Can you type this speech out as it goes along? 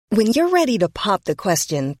When you're ready to pop the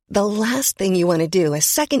question, the last thing you want to do is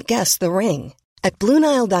second-guess the ring. At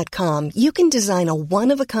BlueNile.com, you can design a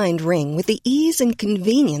one-of-a-kind ring with the ease and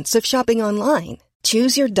convenience of shopping online.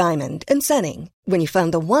 Choose your diamond and setting. When you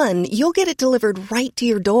find the one, you'll get it delivered right to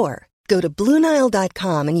your door. Go to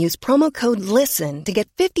BlueNile.com and use promo code LISTEN to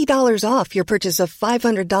get $50 off your purchase of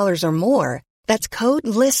 $500 or more. That's code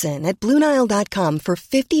LISTEN at BlueNile.com for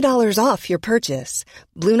 $50 off your purchase.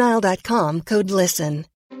 BlueNile.com, code LISTEN.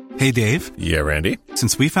 Hey, Dave. Yeah, Randy.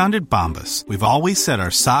 Since we founded Bombas, we've always said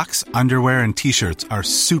our socks, underwear, and T-shirts are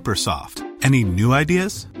super soft. Any new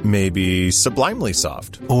ideas? Maybe sublimely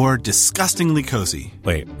soft. Or disgustingly cozy.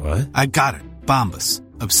 Wait, what? I got it. Bombas.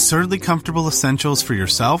 Absurdly comfortable essentials for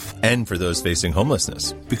yourself and for those facing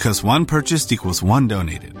homelessness. Because one purchased equals one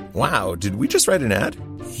donated. Wow, did we just write an ad?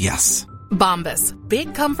 Yes. Bombas.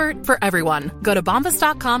 Big comfort for everyone. Go to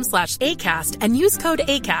bombas.com/ACAST and use code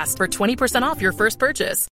ACAST for 20% off your first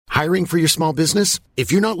purchase. Hiring for your small business?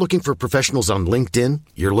 If you're not looking for professionals on LinkedIn,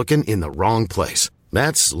 you're looking in the wrong place.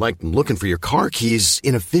 That's like looking for your car keys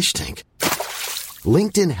in a fish tank.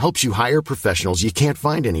 LinkedIn helps you hire professionals you can't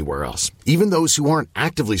find anywhere else, even those who aren't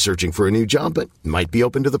actively searching for a new job but might be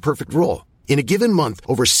open to the perfect role. In a given month,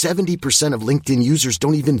 over 70% of LinkedIn users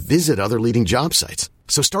don't even visit other leading job sites.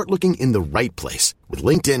 So start looking in the right place. With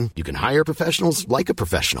LinkedIn, you can hire professionals like a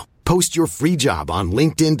professional. Post your free job on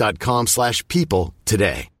linkedin.com/people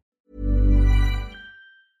today.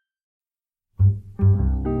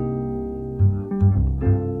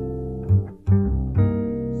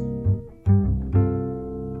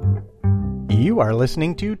 You are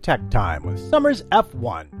listening to Tech Time with Summers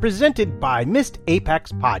F1, presented by Missed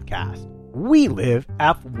Apex Podcast. We live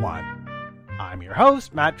F1. I'm your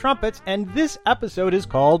host, Matt Trumpets, and this episode is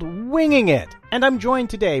called Winging It. And I'm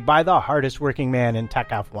joined today by the hardest working man in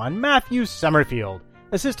Tech F1, Matthew Summerfield,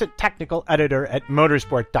 assistant technical editor at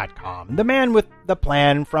motorsport.com, the man with the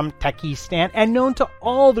plan from Techistan, and known to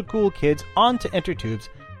all the cool kids on to Intertubes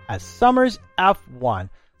as Summers F1.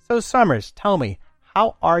 So Summers, tell me,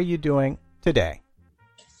 how are you doing today?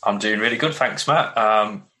 I'm doing really good, thanks, Matt.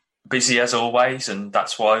 Busy as always, and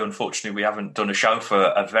that's why, unfortunately, we haven't done a show for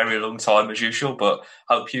a very long time as usual. But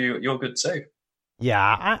hope you're good too.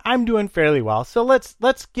 Yeah, I'm doing fairly well. So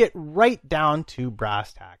let's get right down to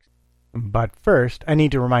brass tacks. But first, I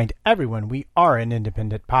need to remind everyone we are an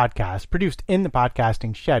independent podcast produced in the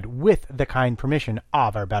podcasting shed with the kind permission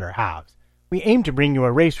of our better halves. We aim to bring you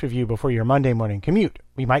a race review before your Monday morning commute.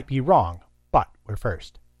 We might be wrong, but we're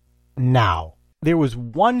first. Now, there was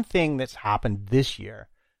one thing that's happened this year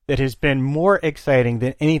that has been more exciting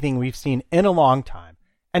than anything we've seen in a long time,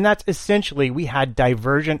 and that's essentially we had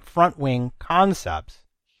divergent front wing concepts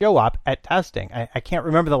show up at testing. I can't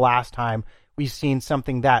remember the last time we've seen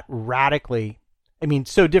something that radically,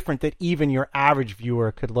 so different that even your average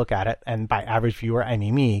viewer could look at it, and by average viewer, I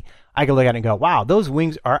mean me, I could look at it and go, wow, those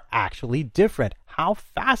wings are actually different. How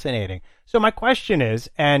fascinating. So my question is,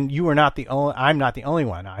 and I'm not the only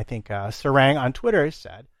one, I think Sarang on Twitter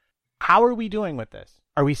said, how are we doing with this?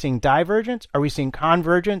 Are we seeing divergence? Are we seeing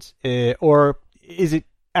convergence? Or is it,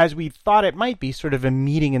 as we thought it might be, sort of a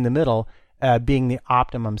meeting in the middle being the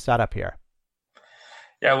optimum setup here?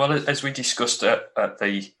 Yeah, well, as we discussed at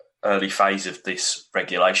the early phase of this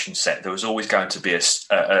regulation set, there was always going to be a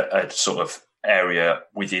sort of area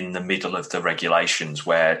within the middle of the regulations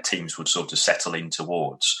where teams would sort of settle in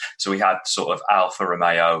towards. So we had sort of Alfa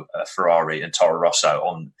Romeo, Ferrari and Toro Rosso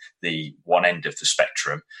on the one end of the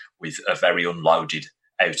spectrum with a very unloaded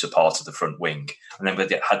outer part of the front wing. And then we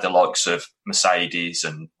had the likes of Mercedes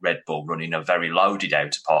and Red Bull running a very loaded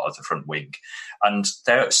outer part of the front wing. And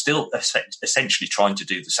they're still essentially trying to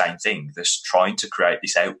do the same thing. They're trying to create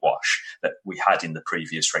this outwash that we had in the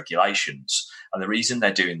previous regulations. And the reason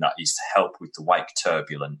they're doing that is to help with the wake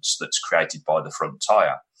turbulence that's created by the front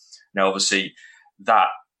tyre. Now, obviously, that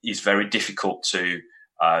is very difficult to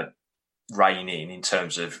rein in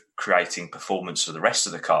terms of creating performance for the rest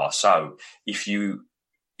of the car. So if you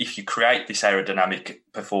create this aerodynamic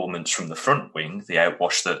performance from the front wing, the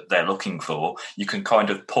outwash that they're looking for, you can kind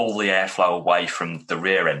of pull the airflow away from the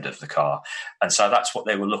rear end of the car. And so that's what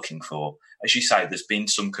they were looking for. As you say, there's been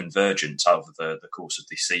some convergence over the course of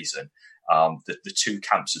this season. The two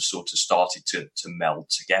camps have sort of started to meld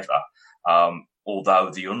together. Although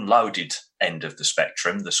the unloaded end of the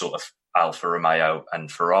spectrum, the sort of Alfa Romeo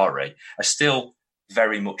and Ferrari, are still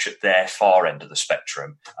very much at their far end of the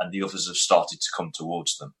spectrum, and the others have started to come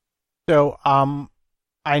towards them. So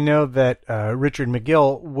I know that Richard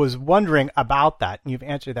McGill was wondering about that, and you've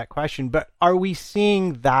answered that question, but are we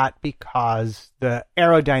seeing that because the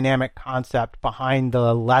aerodynamic concept behind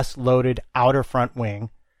the less loaded outer front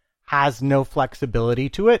wing has no flexibility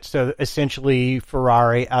to it. So essentially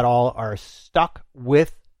Ferrari et al. Are stuck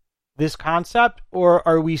with this concept, or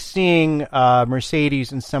are we seeing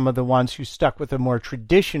Mercedes and some of the ones who stuck with a more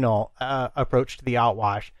traditional approach to the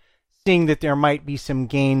outwash, seeing that there might be some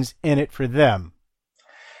gains in it for them?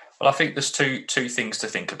 Well, I think there's two things to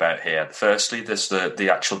think about here. Firstly, there's the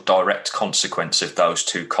actual direct consequence of those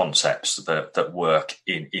two concepts that work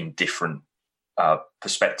in different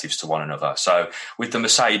perspectives to one another. So with the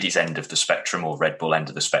Mercedes end of the spectrum or Red Bull end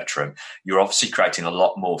of the spectrum, you're obviously creating a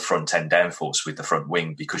lot more front-end downforce with the front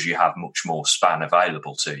wing because you have much more span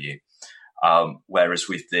available to you. Whereas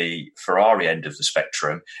with the Ferrari end of the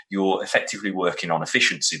spectrum, you're effectively working on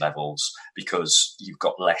efficiency levels because you've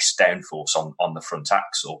got less downforce on the front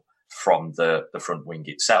axle from the front wing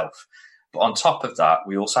itself. But on top of that,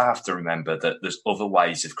 we also have to remember that there's other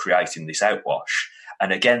ways of creating this outwash.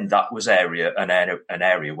 And again, that was an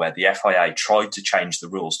area where the FIA tried to change the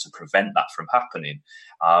rules to prevent that from happening,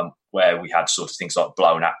 where we had sort of things like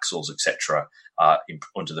blown axles, etc.,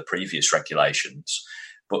 under the previous regulations.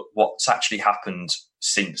 But what's actually happened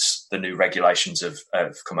since the new regulations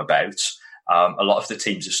have come about, a lot of the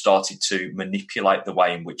teams have started to manipulate the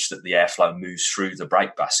way in which that the airflow moves through the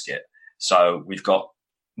brake basket. So we've got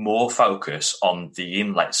more focus on the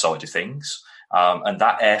inlet side of things. And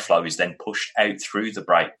that airflow is then pushed out through the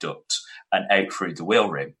brake duct and out through the wheel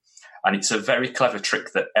rim. And it's a very clever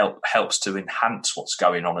trick that helps to enhance what's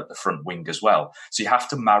going on at the front wing as well. So you have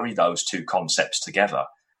to marry those two concepts together.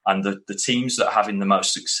 And the teams that are having the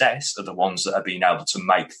most success are the ones that are being able to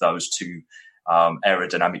make those two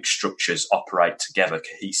aerodynamic structures operate together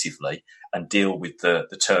cohesively and deal with the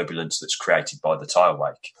turbulence that's created by the tyre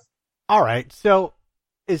wake. All right. So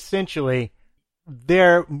essentially,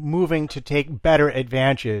 they're moving to take better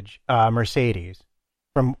advantage, Mercedes,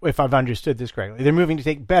 from, if I've understood this correctly, they're moving to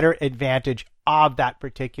take better advantage of that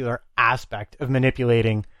particular aspect of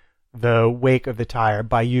manipulating the wake of the tire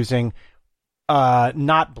by using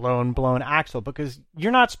not blown axle, because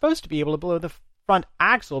you're not supposed to be able to blow the front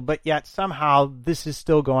axle, but yet somehow this is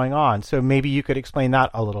still going on. So maybe you could explain that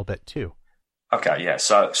a little bit too. Okay, yeah.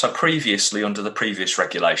 So previously, under the previous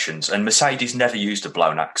regulations, and Mercedes never used a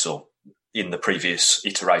blown axle in the previous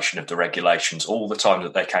iteration of the regulations. All the time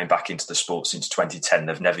that they came back into the sport since 2010,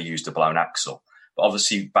 they've never used a blown axle. But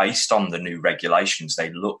obviously, based on the new regulations, they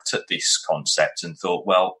looked at this concept and thought,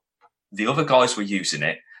 well, the other guys were using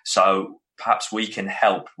it, so perhaps we can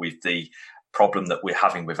help with the problem that we're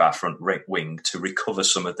having with our front wing to recover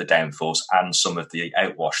some of the downforce and some of the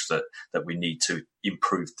outwash that we need to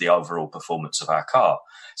improve the overall performance of our car.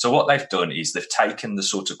 So what they've done is they've taken the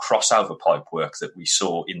sort of crossover pipe work that we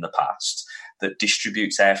saw in the past that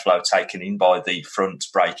distributes airflow taken in by the front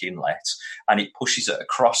brake inlet, and it pushes it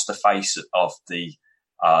across the face of the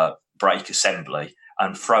brake assembly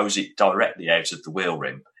and throws it directly out of the wheel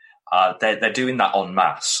rim. They're doing that en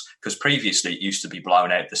masse, because previously it used to be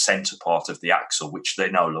blown out the centre part of the axle, which they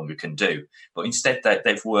no longer can do. But instead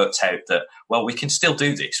they've worked out that, well, we can still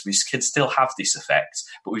do this. We can still have this effect,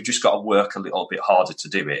 but we've just got to work a little bit harder to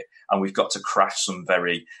do it. And we've got to craft some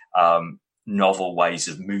very novel ways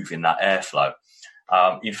of moving that airflow.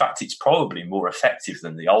 In fact, it's probably more effective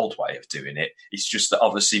than the old way of doing it. It's just that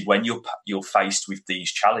obviously when you're faced with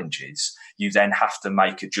these challenges, you then have to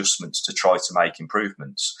make adjustments to try to make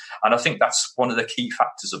improvements. And I think that's one of the key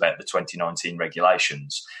factors about the 2019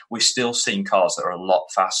 regulations. We're still seeing cars that are a lot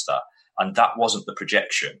faster, and that wasn't the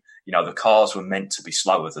projection. You know, the cars were meant to be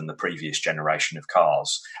slower than the previous generation of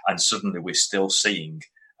cars, and suddenly we're still seeing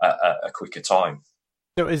a quicker time.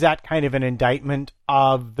 So is that kind of an indictment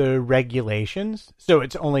of the regulations? So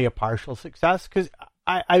it's only a partial success? Because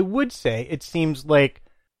I would say it seems like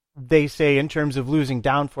they say in terms of losing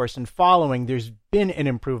downforce and following, there's been an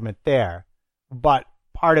improvement there. But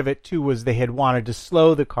part of it, too, was they had wanted to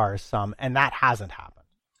slow the cars some, and that hasn't happened.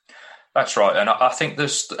 That's right. And I think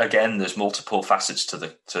there's multiple facets to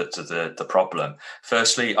the problem.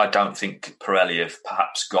 Firstly, I don't think Pirelli have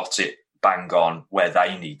perhaps got it bang on where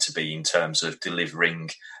they need to be in terms of delivering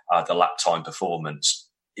the lap time performance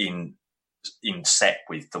in set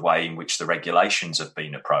with the way in which the regulations have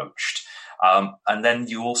been approached. And then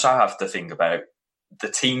you also have to think about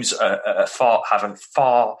the teams have a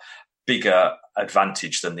far bigger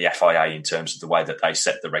advantage than the FIA in terms of the way that they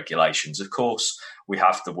set the regulations. Of course, we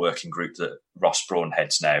have the working group that Ross Brawn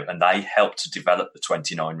heads now, and they helped to develop the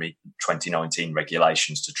 2019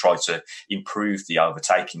 regulations to try to improve the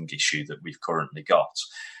overtaking issue that we've currently got.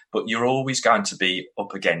 But you're always going to be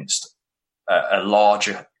up against a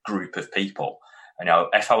larger group of people. You know,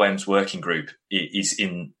 FOM's working group is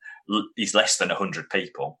less than 100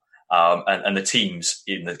 people. And the teams,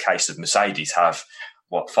 in the case of Mercedes, have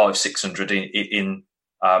 600 in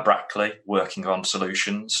Brackley working on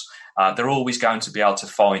solutions. They're always going to be able to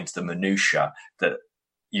find the minutiae that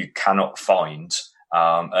you cannot find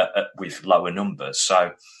with lower numbers.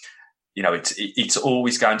 So, it's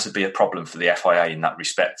always going to be a problem for the FIA in that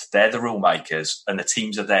respect. They're the rule makers, and the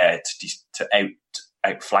teams are there to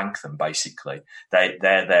outflank them. Basically, they're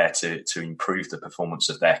there to improve the performance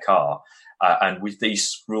of their car. And with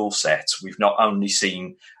these rule sets, we've not only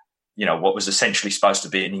seen, what was essentially supposed to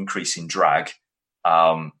be an increase in drag,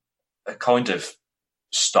 kind of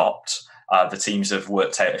stopped. The teams have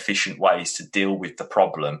worked out efficient ways to deal with the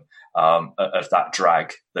problem of that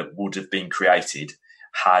drag that would have been created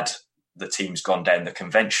had the teams gone down the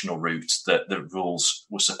conventional route that the rules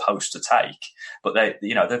were supposed to take. But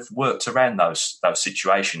they've worked around those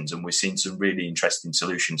situations, and we're seeing some really interesting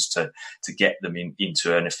solutions to get them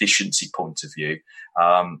into an efficiency point of view,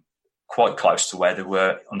 quite close to where they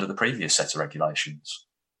were under the previous set of regulations.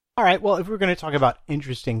 All right. Well, if we're going to talk about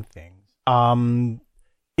interesting things,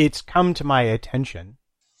 it's come to my attention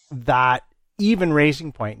that even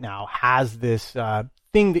Racing Point now has this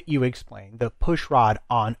thing that you explained, the push rod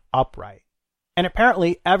on upright. And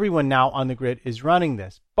apparently everyone now on the grid is running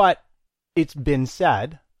this. But it's been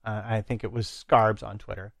said, I think it was Scarbs on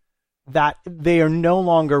Twitter, that they are no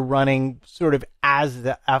longer running sort of as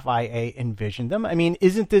the FIA envisioned them. I mean,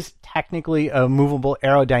 isn't this technically a movable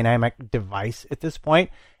aerodynamic device at this point?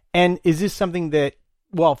 And is this something that,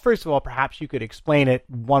 well, first of all, perhaps you could explain it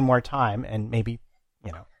one more time and maybe,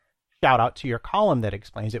 shout out to your column that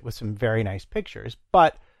explains it with some very nice pictures.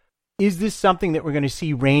 But is this something that we're going to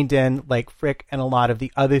see reined in like Frick and a lot of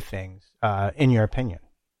the other things, in your opinion?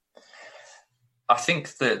 I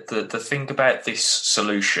think that the thing about this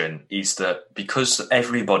solution is that because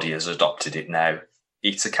everybody has adopted it now,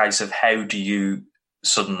 it's a case of how do you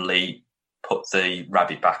suddenly put the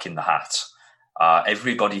rabbit back in the hat?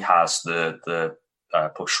 Everybody has the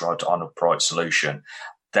push rod on upright solution.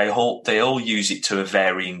 They all use it to a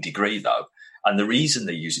varying degree, though. And the reason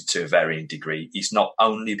they use it to a varying degree is not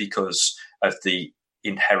only because of the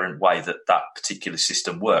inherent way that particular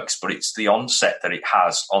system works, but it's the onset that it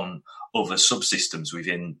has on other subsystems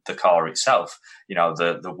within the car itself. The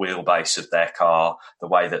wheelbase of their car, the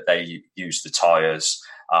way that they use the tyres.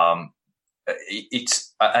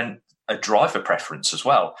 It's a driver preference as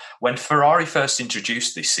well. When Ferrari first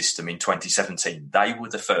introduced this system in 2017, they were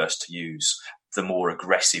the first to use the more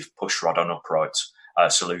aggressive push rod on upright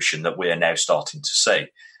solution that we're now starting to see.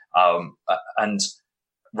 And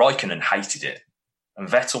Raikkonen hated it, and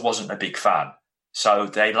Vettel wasn't a big fan. So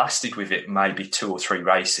they lasted with it maybe 2 or 3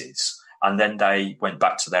 races, and then they went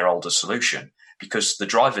back to their older solution because the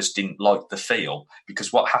drivers didn't like the feel.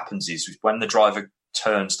 Because what happens is when the driver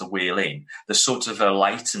turns the wheel in, there's sort of a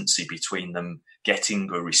latency between them getting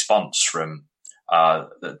a response from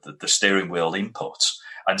the steering wheel input.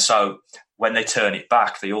 And so when they turn it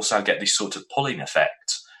back, they also get this sort of pulling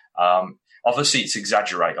effect. Obviously,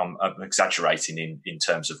 I'm exaggerating in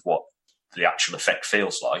terms of what the actual effect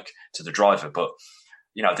feels like to the driver. But,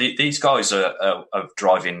 these guys are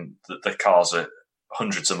driving the cars at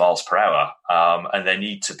hundreds of miles per hour, and they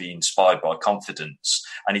need to be inspired by confidence.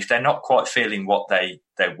 And if they're not quite feeling what they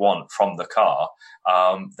want from the car,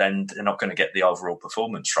 then they're not going to get the overall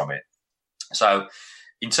performance from it. So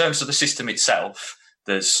in terms of the system itself,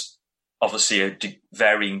 there's obviously a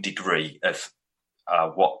varying degree of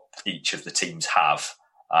what each of the teams have.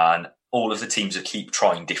 And all of the teams will keep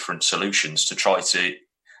trying different solutions to try to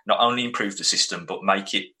not only improve the system, but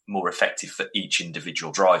make it more effective for each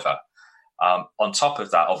individual driver. On top of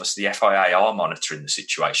that, obviously, the FIA are monitoring the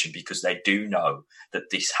situation because they do know that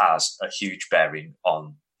this has a huge bearing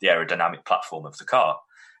on the aerodynamic platform of the car.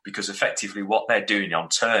 Because effectively what they're doing on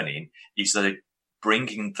turning is they're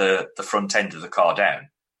bringing the front end of the car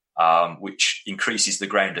down, which increases the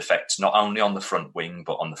ground effect not only on the front wing,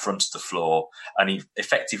 but on the front of the floor, and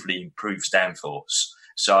effectively improves downforce.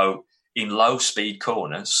 So in low-speed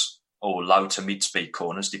corners, or low to mid-speed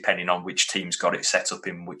corners, depending on which team's got it set up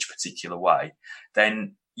in which particular way,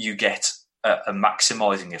 then you get a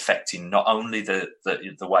maximising effect in not only the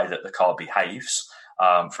way that the car behaves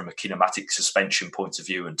from a kinematic suspension point of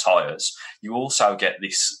view and tyres, you also get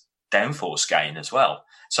this downforce gain as well.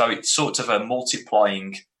 So it's sort of a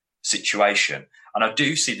multiplying situation. And I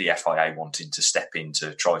do see the FIA wanting to step in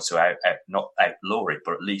to try to not outlaw it,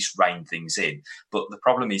 but at least rein things in. But the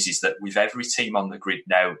problem is that with every team on the grid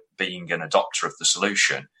now being an adopter of the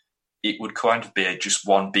solution, it would kind of be just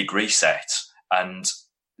one big reset. And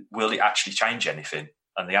will it actually change anything?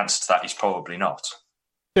 And the answer to that is probably not.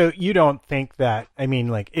 So you don't think that,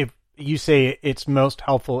 if you say it's most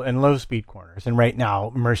helpful in low speed corners, and right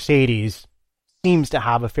now Mercedes seems to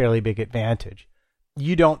have a fairly big advantage.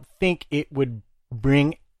 You don't think it would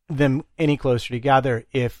bring them any closer together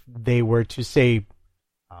if they were to, say,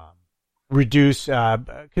 reduce,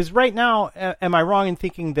 because right now, am I wrong in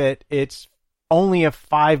thinking that it's only a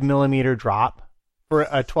 5 millimeter drop for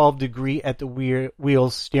a 12 degree at the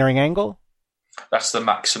wheel's steering angle? That's the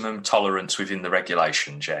maximum tolerance within the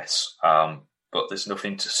regulation, Jess. But there's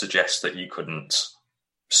nothing to suggest that you couldn't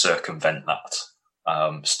circumvent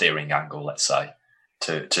that steering angle, let's say,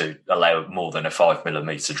 to allow more than a 5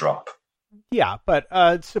 millimeter drop. Yeah,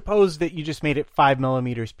 but suppose that you just made it 5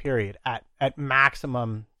 millimeters, period, at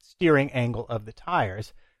maximum steering angle of the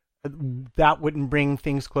tires. That wouldn't bring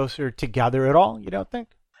things closer together at all, you don't think?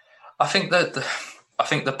 I think that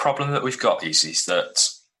the problem that we've got is that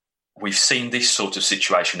we've seen this sort of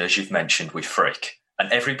situation, as you've mentioned, with Frick,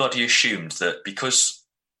 and everybody assumed that because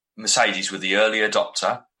Mercedes were the early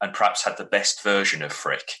adopter and perhaps had the best version of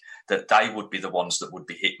Frick, that they would be the ones that would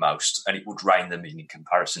be hit most, and it would rein them in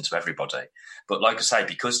comparison to everybody. But like I say,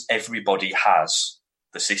 because everybody has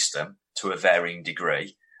the system to a varying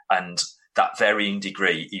degree, and that varying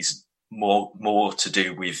degree is more to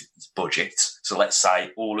do with budget. So let's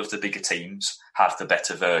say all of the bigger teams have the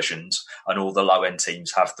better versions and all the low-end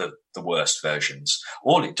teams have the worst versions.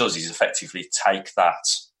 All it does is effectively take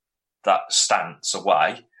that stance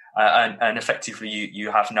away, and effectively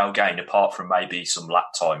you have no gain apart from maybe some lap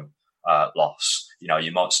time loss.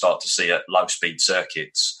 You might start to see at low-speed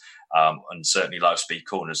circuits and certainly low-speed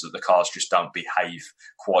corners that the cars just don't behave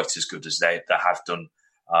quite as good as they have done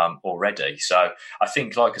already. So I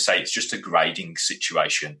think, like I say, it's just a grading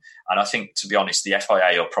situation. And I think, to be honest, the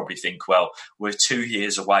FIA will probably think, well, we're 2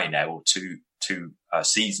 years away now, or two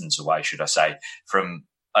seasons away, should I say, from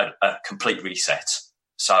a complete reset.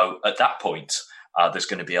 So at that point, there's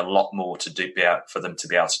going to be a lot more to do for them to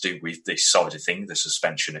be able to do with this side of thing, the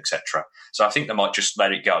suspension, etc. So I think they might just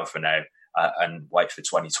let it go for now and wait for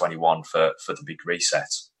 2021 for the big reset.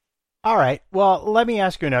 All right. Well, let me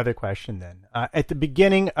ask you another question then. At the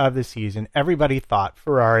beginning of the season, everybody thought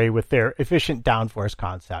Ferrari, with their efficient downforce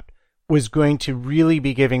concept, was going to really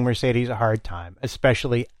be giving Mercedes a hard time,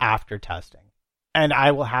 especially after testing. And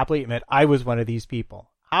I will happily admit I was one of these people.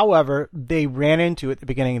 However, they ran into, at the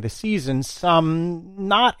beginning of the season, some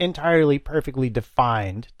not entirely perfectly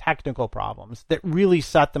defined technical problems that really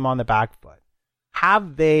set them on the back foot.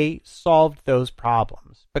 Have they solved those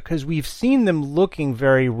problems? Because we've seen them looking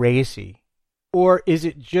very racy. Or is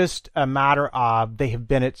it just a matter of they have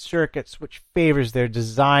been at circuits which favors their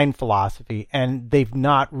design philosophy and they've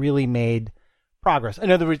not really made progress?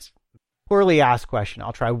 In other words, poorly asked question.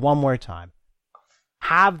 I'll try one more time.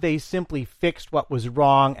 Have they simply fixed what was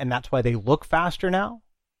wrong and that's why they look faster now?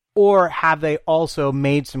 Or have they also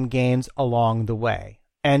made some gains along the way?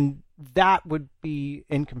 And that would be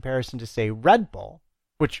in comparison to, say, Red Bull,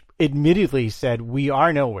 which admittedly said, we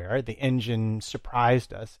are nowhere. The engine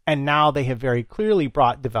surprised us. And now they have very clearly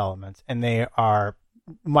brought developments and they are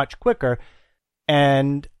much quicker.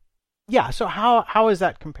 And yeah, so how is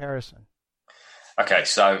that comparison? Okay,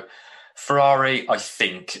 so Ferrari, I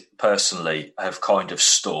think, personally, have kind of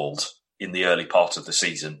stalled in the early part of the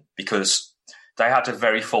season because they had a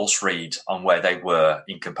very false read on where they were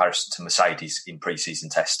in comparison to Mercedes in pre-season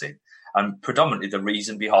testing. And predominantly the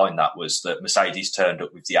reason behind that was that Mercedes turned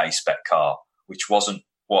up with the A-spec car, which wasn't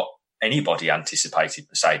what anybody anticipated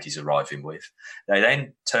Mercedes arriving with. They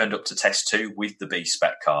then turned up to test 2 with the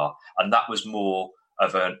B-spec car, and that was more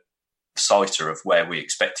of a citer of where we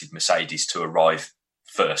expected Mercedes to arrive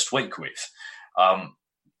first week with.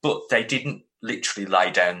 But they didn't literally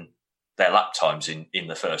lay down their lap times in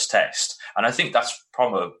the first test. And I think that's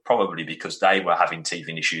probably because they were having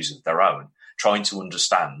teething issues of their own, trying to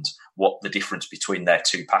understand what the difference between their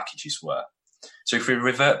two packages were. So if we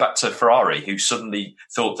revert back to Ferrari, who suddenly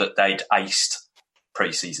thought that they'd aced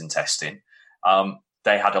pre-season testing,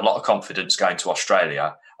 they had a lot of confidence going to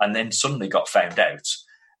Australia and then suddenly got found out.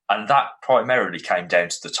 And that primarily came down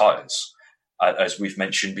to the tyres. As we've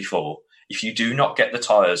mentioned before, if you do not get the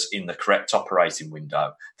tyres in the correct operating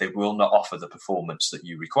window, they will not offer the performance that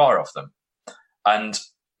you require of them. And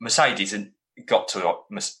Mercedes got to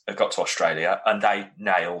Australia and they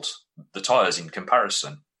nailed the tyres in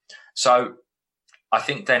comparison. So I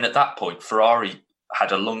think then at that point, Ferrari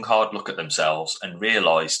had a long, hard look at themselves and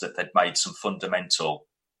realised that they'd made some fundamental,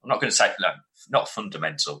 I'm not going to say not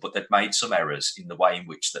fundamental, but they'd made some errors in the way in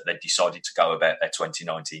which that they decided to go about their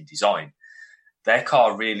 2019 design. Their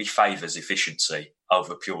car really favours efficiency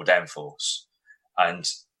over pure downforce. And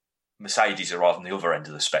Mercedes are on the other end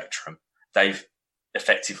of the spectrum. They've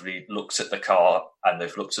effectively looked at the car and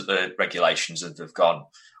they've looked at the regulations and they've gone,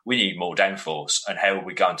 we need more downforce. And how are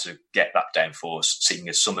we going to get that downforce, seeing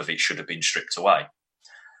as some of it should have been stripped away?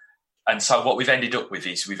 And so what we've ended up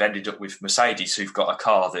with Mercedes, who've got a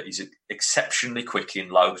car that is exceptionally quick in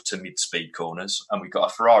low to mid-speed corners, and we've got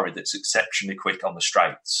a Ferrari that's exceptionally quick on the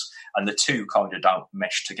straights. And the two kind of don't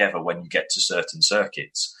mesh together when you get to certain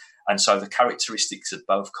circuits. And so the characteristics of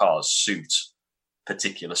both cars suit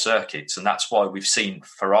particular circuits. And that's why we've seen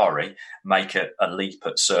Ferrari make a leap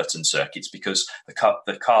at certain circuits, because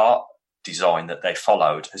the car design that they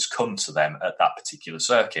followed has come to them at that particular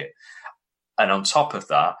circuit. And on top of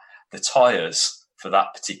that, the tyres for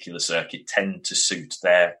that particular circuit tend to suit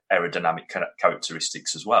their aerodynamic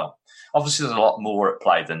characteristics as well. Obviously, there's a lot more at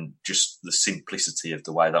play than just the simplicity of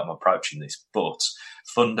the way that I'm approaching this. But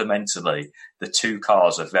fundamentally, the two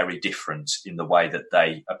cars are very different in the way that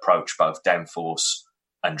they approach both downforce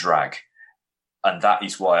and drag. And that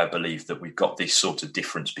is why I believe that we've got this sort of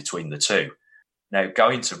difference between the two. Now,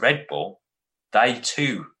 going to Red Bull, they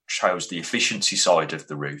too chose the efficiency side of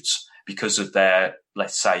the route because of their,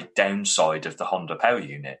 let's say, downside of the Honda power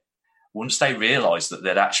unit. Once they realised that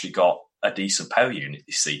they'd actually got a decent power unit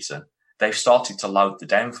this season, they've started to load the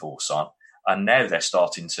downforce on, and now they're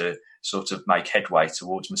starting to sort of make headway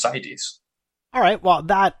towards Mercedes. All right, well,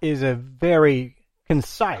 that is a very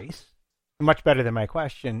concise, much better than my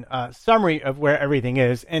question, summary of where everything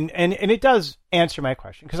is. And it does answer my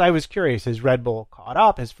question, because I was curious, has Red Bull caught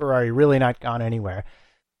up? Has Ferrari really not gone anywhere?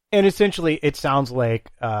 And essentially, it sounds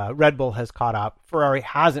like Red Bull has caught up. Ferrari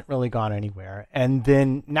hasn't really gone anywhere. And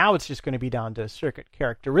then now it's just going to be down to circuit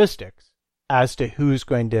characteristics as to who's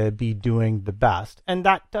going to be doing the best. And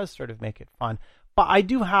that does sort of make it fun. But I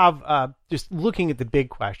do have, just looking at the big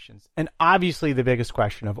questions, and obviously the biggest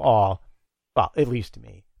question of all, well, at least to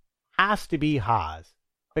me, has to be Haas.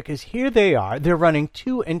 Because here they are, they're running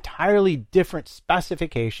two entirely different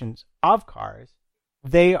specifications of cars.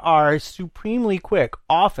 They are supremely quick,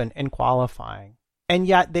 often in qualifying, and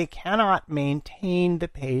yet they cannot maintain the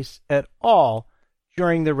pace at all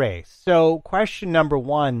during the race. So question number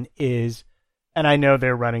one is, and I know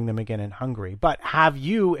they're running them again in Hungary, but have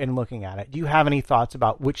you, in looking at it, do you have any thoughts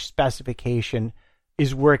about which specification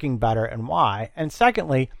is working better and why? And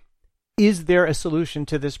secondly, is there a solution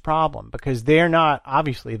to this problem? Because they're not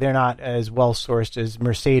as well sourced as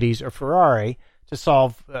Mercedes or Ferrari to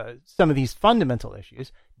solve some of these fundamental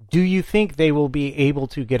issues. Do you think they will be able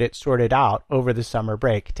to get it sorted out over the summer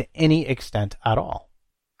break to any extent at all?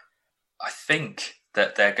 I think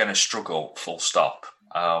that they're going to struggle, full stop.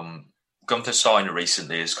 Gunther Steiner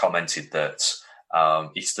recently has commented that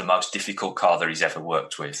it's the most difficult car that he's ever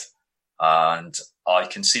worked with. And I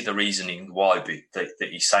can see the reasoning why that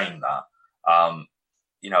he's saying that.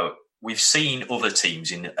 We've seen other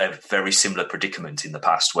teams in a very similar predicament in the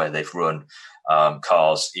past where they've run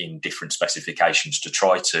cars in different specifications to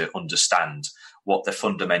try to understand what the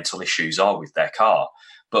fundamental issues are with their car.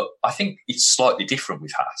 But I think it's slightly different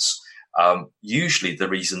with Haas. Usually the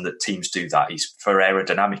reason that teams do that is for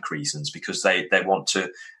aerodynamic reasons, because they want to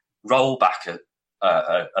roll back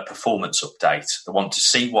a performance update. They want to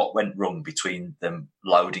see what went wrong between them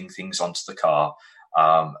loading things onto the car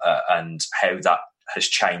and how that has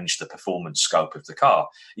changed the performance scope of the car.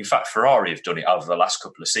 In fact, Ferrari have done it over the last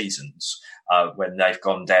couple of seasons when they've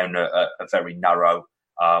gone down a very narrow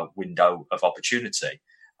window of opportunity.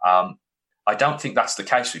 I don't think that's the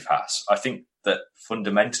case with Haas. I think that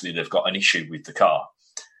fundamentally they've got an issue with the car.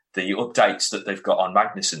 The updates that they've got on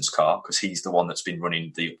Magnussen's car, because he's the one that's been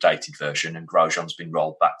running the updated version and Grosjean's been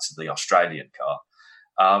rolled back to the Australian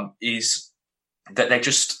car, is that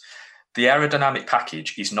the aerodynamic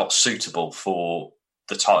package is not suitable for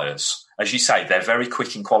the tyres. As you say, they're very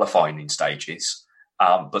quick in qualifying in stages,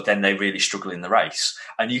 but then they really struggle in the race.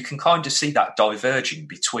 And you can kind of see that diverging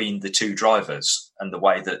between the two drivers and the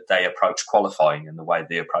way that they approach qualifying and the way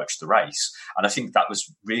they approach the race. And I think that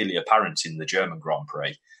was really apparent in the German Grand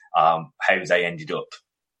Prix, how they ended up,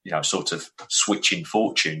 sort of switching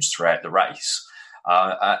fortunes throughout the race.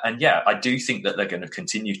 I do think that they're going to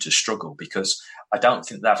continue to struggle because I don't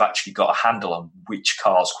think they've actually got a handle on which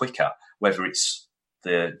car's quicker, whether it's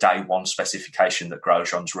the day one specification that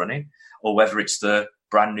Grosjean's running or whether it's the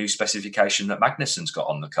brand new specification that Magnussen's got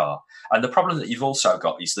on the car. And the problem that you've also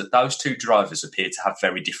got is that those two drivers appear to have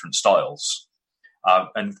very different styles.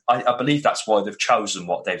 And I believe that's why they've chosen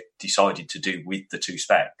what they've decided to do with the two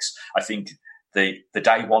specs. I think the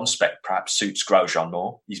day one spec perhaps suits Grosjean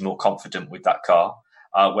more. He's more confident with that car,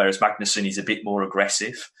 whereas Magnussen is a bit more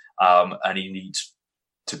aggressive and he needs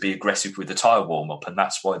to be aggressive with the tyre warm-up, and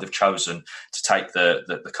that's why they've chosen to take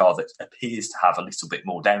the car that appears to have a little bit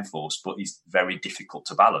more downforce but is very difficult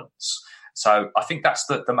to balance. So I think that's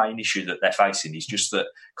the main issue that they're facing, is just that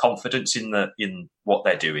confidence in what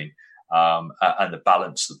they're doing, and the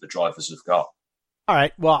balance that the drivers have got. All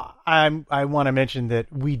right. Well, I want to mention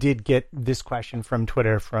that we did get this question from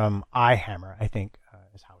Twitter from iHammer, I think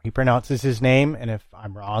is how he pronounces his name. And if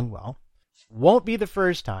I'm wrong, well, won't be the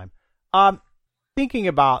first time. Thinking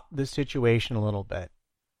about the situation a little bit,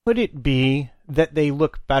 could it be that they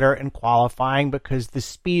look better in qualifying because the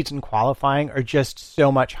speeds in qualifying are just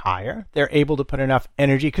so much higher? They're able to put enough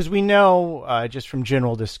energy, because we know just from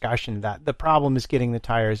general discussion that the problem is getting the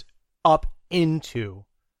tires up into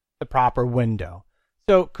the proper window.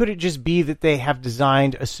 So could it just be that they have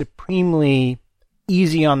designed a supremely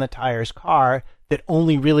easy on the tires car that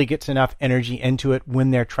only really gets enough energy into it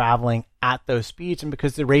when they're traveling at those speeds? And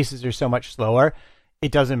because the races are so much slower,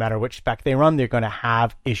 it doesn't matter which spec they run, they're going to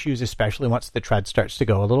have issues, especially once the tread starts to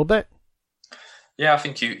go a little bit. Yeah, I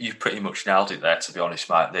think you've pretty much nailed it there, to be honest,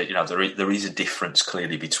 Matt. There is a difference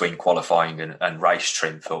clearly between qualifying and race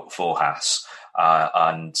trim for Haas.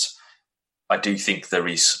 And I do think there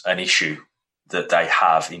is an issue that they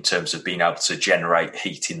have in terms of being able to generate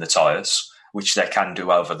heat in the tyres, which they can do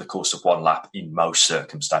over the course of one lap in most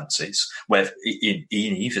circumstances, whether in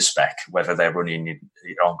either spec, whether they're running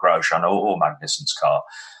on Grosjean or Magnussen's car.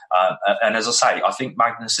 And as I say, I think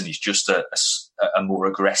Magnussen is just a more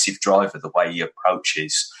aggressive driver. The way he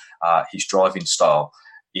approaches his driving style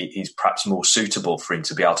is perhaps more suitable for him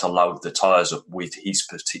to be able to load the tyres up with his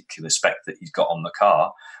particular spec that he's got on the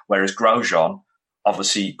car, whereas Grosjean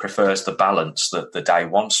obviously prefers the balance that the day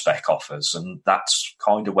one spec offers. And that's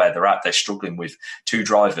kind of where they're at. They're struggling with two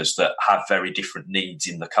drivers that have very different needs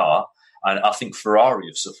in the car. And I think Ferrari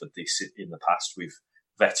have suffered this in the past with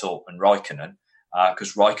Vettel and Raikkonen,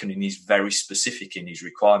 because Raikkonen is very specific in his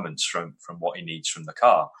requirements from what he needs from the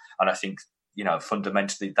car. And I think,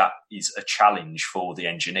 fundamentally that is a challenge for the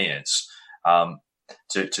engineers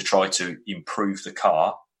to try to improve the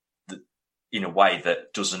car in a way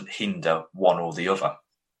that doesn't hinder one or the other.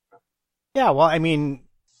 Yeah, well, I mean,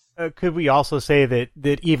 could we also say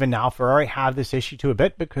that even now Ferrari have this issue to a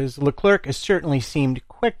bit, because Leclerc has certainly seemed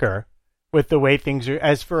quicker with the way things are,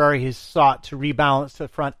 as Ferrari has sought to rebalance the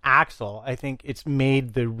front axle. I think it's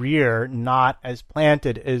made the rear not as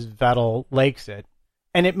planted as Vettel likes it.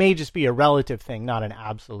 And it may just be a relative thing, not an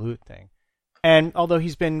absolute thing. And although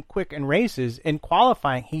he's been quick in races, in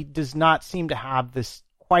qualifying, he does not seem to have this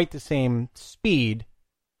quite the same speed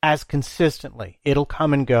as consistently. It'll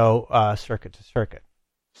come and go circuit to circuit.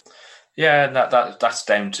 Yeah, and that's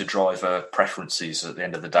down to driver preferences at the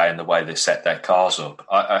end of the day and the way they set their cars up.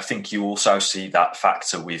 I think you also see that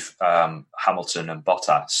factor with Hamilton and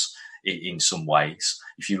Bottas in some ways.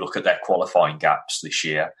 If you look at their qualifying gaps this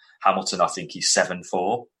year, Hamilton, I think, is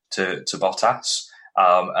 7-4 to Bottas.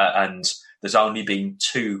 And there's only been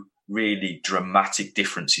two really dramatic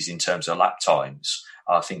differences in terms of lap times.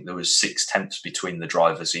 I think there was 6 tenths between the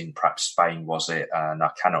drivers in perhaps Spain, was it? And I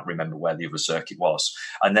cannot remember where the other circuit was.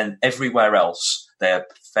 And then everywhere else, they're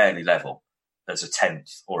fairly level. There's a tenth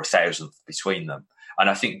or a thousandth between them. And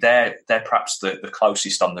I think they're perhaps the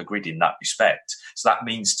closest on the grid in that respect. So that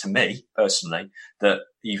means to me, personally, that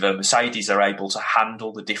either Mercedes are able to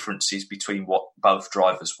handle the differences between what both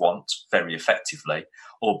drivers want very effectively,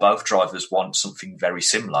 or both drivers want something very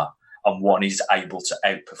similar, and one is able to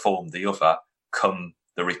outperform the other come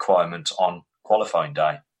the requirement on qualifying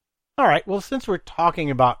day. All right. Well, since we're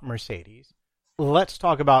talking about Mercedes, let's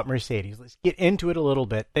talk about Mercedes. Let's get into it a little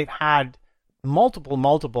bit. They've had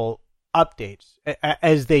multiple updates.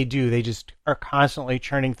 As they do, they just are constantly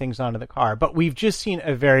churning things onto the car. But we've just seen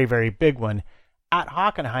a very, very big one at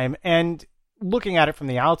Hockenheim. And looking at it from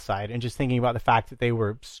the outside and just thinking about the fact that they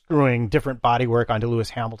were screwing different bodywork onto Lewis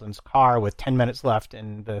Hamilton's car with 10 minutes left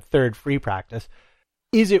in the third free practice,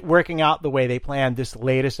 is it working out the way they planned this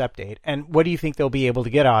latest update? And what do you think they'll be able to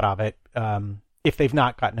get out of it if they've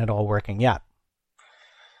not gotten it all working yet?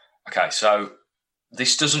 Okay, so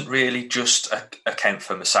this doesn't really just account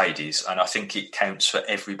for Mercedes, and I think it counts for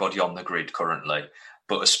everybody on the grid currently,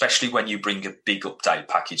 but especially when you bring a big update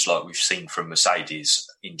package like we've seen from Mercedes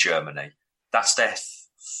in Germany. That's their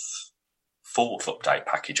fourth update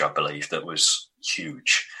package, I believe, that was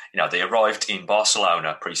huge. They arrived in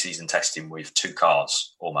Barcelona pre-season testing with 2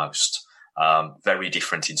 cars almost, very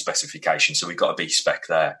different in specification. So we got a B spec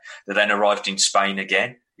there. They then arrived in Spain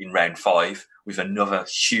again in round 5 with another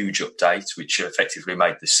huge update, which effectively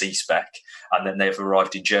made the C spec. And then they've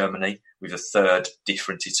arrived in Germany with a third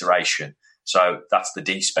different iteration. So that's the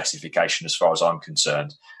D specification as far as I'm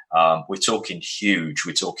concerned. We're talking huge.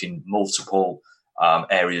 We're talking multiple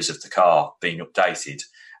areas of the car being updated.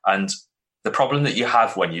 And the problem that you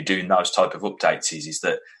have when you're doing those type of updates is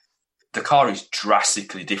that the car is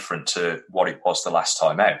drastically different to what it was the last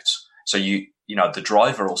time out. So you know, the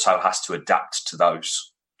driver also has to adapt to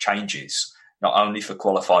those changes, not only for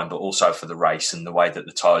qualifying, but also for the race and the way that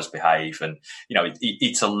the tyres behave. And, you know,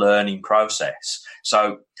 it's a learning process.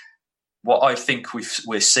 So what I think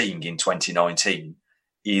we're seeing in 2019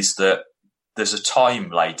 is that there's a time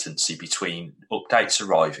latency between updates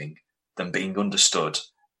arriving, them being understood,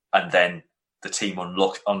 and then the team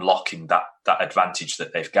unlocking that advantage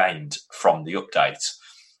that they've gained from the update.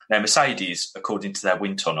 Now, Mercedes, according to their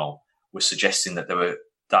wind tunnel, was suggesting that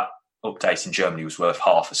that update in Germany was worth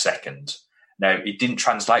half a second. Now, it didn't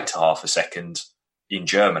translate to half a second in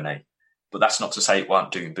Germany, but that's not to say it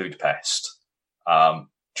won't do in Budapest,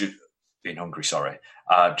 in Hungary, sorry,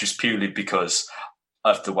 just purely because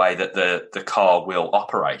of the way that the car will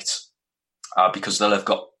operate, because they'll have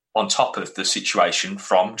got on top of the situation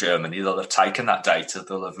from Germany, they'll have taken that data,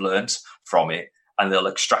 they'll have learned from it, and they'll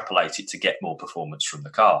extrapolate it to get more performance from the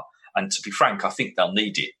car. And to be frank, I think they'll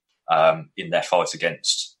need it in their fight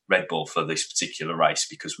against Red Bull for this particular race,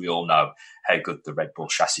 because we all know how good the Red Bull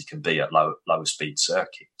chassis can be at lower speed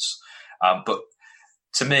circuits. But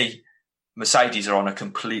to me, Mercedes are on a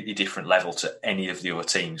completely different level to any of the other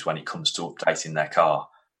teams when it comes to updating their car.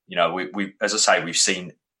 You know, we as I say, we've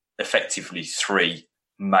seen effectively 3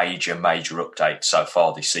 major updates so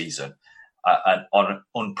far this season, and on an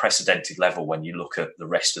unprecedented level when you look at the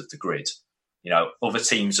rest of the grid. You know, other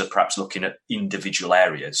teams are perhaps looking at individual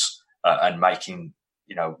areas and making,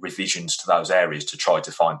 you know, revisions to those areas to try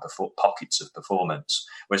to find pockets of performance.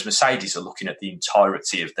 Whereas Mercedes are looking at the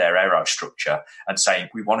entirety of their aero structure and saying,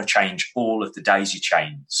 we want to change all of the daisy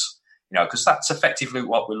chains, you know, because that's effectively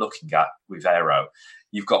what we're looking at with aero.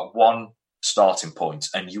 You've got one starting point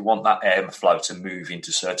and you want that airflow to move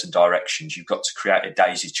into certain directions. You've got to create a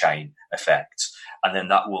daisy chain effect, and then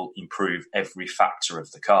that will improve every factor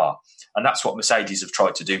of the car. And that's what Mercedes have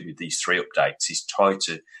tried to do with these 3 updates, is try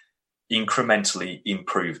to incrementally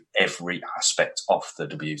improve every aspect of the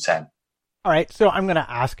W10. All right, so I'm going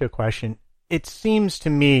to ask a question. It seems to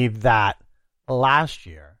me that last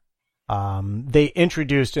year they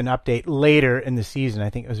introduced an update later in the season. I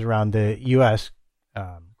think it was around the U.S.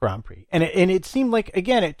 Grand Prix. And it seemed like,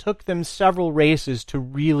 again, it took them several races to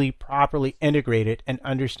really properly integrate it and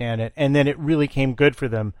understand it. And then it really came good for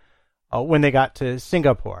them when they got to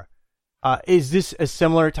Singapore. Is this a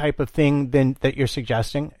similar type of thing that you're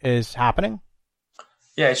suggesting is happening?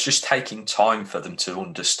 Yeah, it's just taking time for them to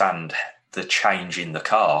understand the change in the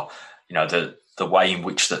car, you know, the way in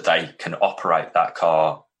which that they can operate that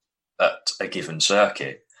car at a given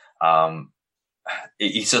circuit.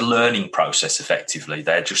 It's a learning process, effectively.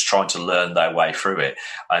 They're just trying to learn their way through it.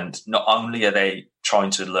 And not only are they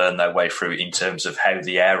trying to learn their way through it in terms of how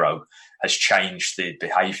the aero has changed the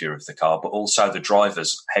behaviour of the car, but also the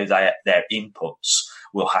drivers, how their inputs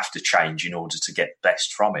will have to change in order to get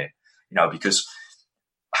best from it. You know, because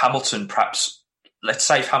Hamilton, perhaps, let's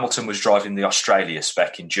say if Hamilton was driving the Australia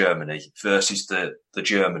spec in Germany versus the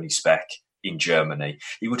Germany spec in Germany,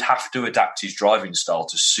 he would have to adapt his driving style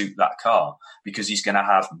to suit that car, because he's going to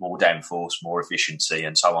have more downforce, more efficiency,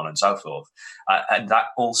 and so on and so forth. And that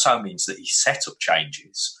also means that his setup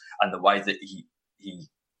changes, and the way that he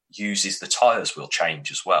uses the tyres will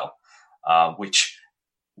change as well. Which,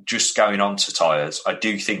 just going on to tyres, I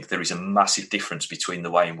do think there is a massive difference between the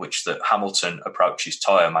way in which that Hamilton approaches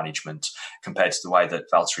tyre management compared to the way that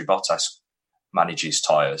Valtteri Bottas manages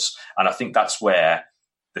tyres. And I think that's where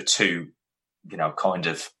the two, you know, kind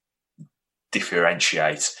of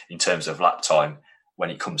differentiate in terms of lap time when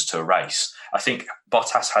it comes to a race. I think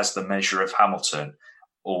Bottas has the measure of Hamilton,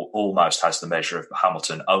 or almost has the measure of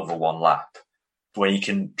Hamilton, over one lap, where he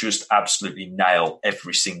can just absolutely nail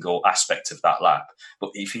every single aspect of that lap.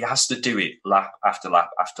 But if he has to do it lap after lap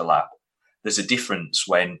after lap, there's a difference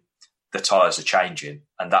when the tyres are changing,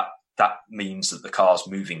 and that means that the car's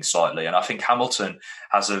moving slightly. And I think Hamilton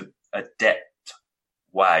has a depth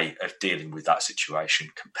way of dealing with that situation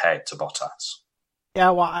compared to Bottas. Yeah,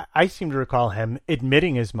 well, I seem to recall him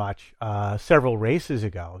admitting as much several races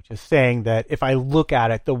ago, just saying that if I look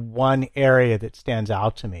at it, the one area that stands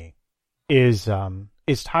out to me is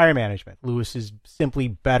tire management. Lewis is simply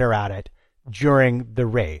better at it during the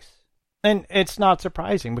race. And it's not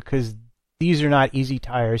surprising, because these are not easy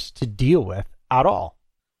tires to deal with at all.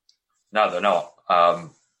 No, they're not.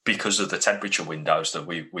 Because of the temperature windows that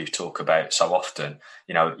we've talked about so often.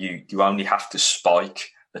 You know, you only have to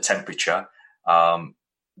spike the temperature on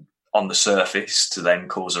the surface to then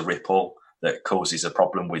cause a ripple that causes a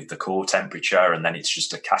problem with the core temperature, and then it's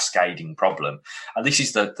just a cascading problem. And this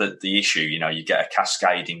is the issue. You get a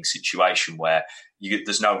cascading situation where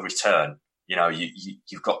there's no return.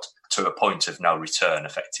 You've got to a point of no return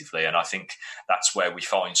effectively. And I think that's where we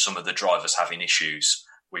find some of the drivers having issues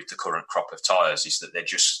with the current crop of tyres, is that they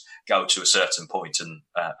just go to a certain point and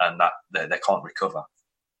that they can't recover.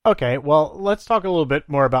 Okay, well, let's talk a little bit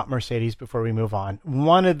more about Mercedes before we move on.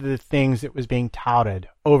 One of the things that was being touted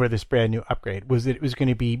over this brand new upgrade was that it was going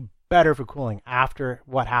to be better for cooling after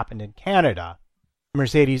what happened in Canada.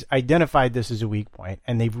 Mercedes identified this as a weak point,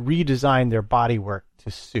 and they've redesigned their bodywork to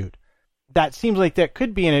suit. That seems like that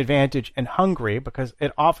could be an advantage in Hungary because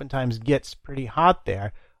it oftentimes gets pretty hot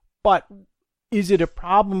there. But is it a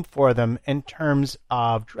problem for them in terms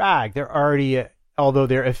of drag? They're already, although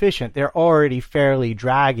they're efficient, they're already fairly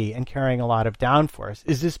draggy and carrying a lot of downforce.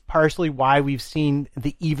 Is this partially why we've seen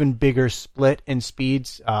the even bigger split in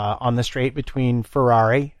speeds on the straight between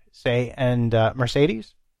Ferrari, say, and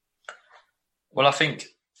Mercedes? Well, I think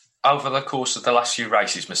over the course of the last few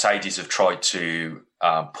races, Mercedes have tried to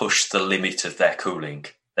push the limit of their cooling.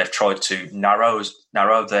 They've tried to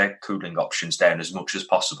narrow their cooling options down as much as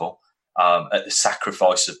possible at the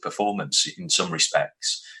sacrifice of performance in some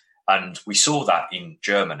respects. And we saw that in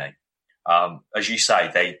Germany. As you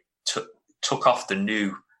say, they took off the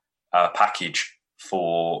new package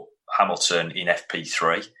for Hamilton in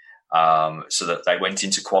FP3 so that they went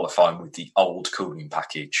into qualifying with the old cooling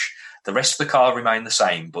package. The rest of the car remained the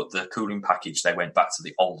same, but the cooling package, they went back to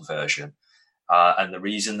the old version. And the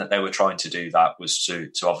reason that they were trying to do that was to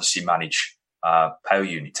obviously manage power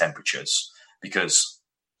unit temperatures, because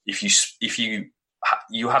if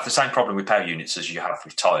you have the same problem with power units as you have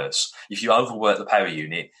with tyres. If you overwork the power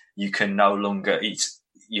unit, you can no longer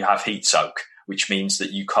you have heat soak, which means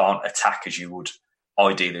that you can't attack as you would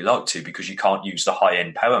ideally like to, because you can't use the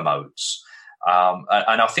high-end power modes.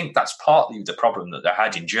 And I think that's partly the problem that they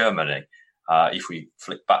had in Germany. If we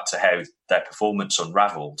flip back to how their performance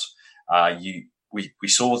unravelled, we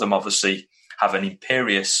saw them obviously have an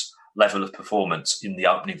imperious level of performance in the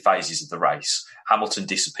opening phases of the race. Hamilton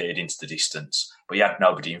disappeared into the distance, but he had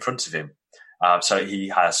nobody in front of him. So he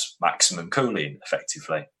has maximum cooling,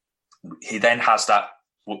 effectively. He then has that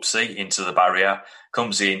whoopsie into the barrier,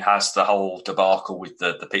 comes in, has the whole debacle with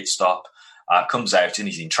the pit stop, comes out and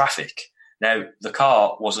he's in traffic. Now, the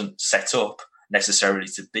car wasn't set up necessarily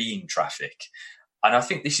to be in traffic. And I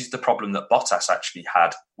think this is the problem that Bottas actually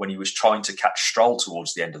had when he was trying to catch Stroll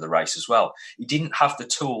towards the end of the race as well. He didn't have the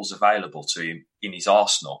tools available to him in his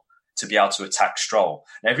arsenal to be able to attack Stroll.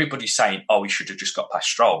 Now, everybody's saying, he should have just got past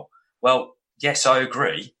Stroll. Well, yes, I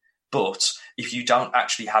agree. But if you don't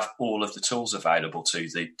actually have all of the tools available to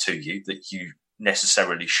you that you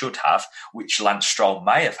necessarily should have, which Lance Stroll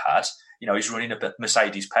may have had, he's running a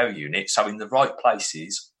Mercedes power unit. So in the right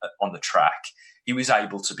places on the track, he was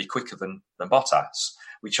able to be quicker than Bottas,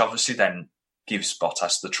 which obviously then gives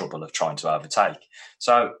Bottas the trouble of trying to overtake.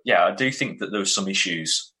 So, yeah, I do think that there were some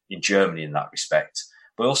issues in Germany in that respect.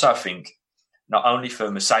 But also I think not only for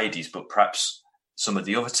Mercedes, but perhaps some of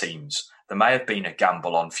the other teams, there may have been a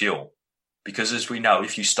gamble on fuel. Because as we know,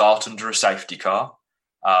 if you start under a safety car,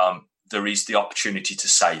 there is the opportunity to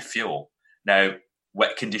save fuel. Now,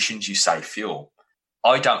 wet conditions, you save fuel.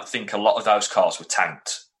 I don't think a lot of those cars were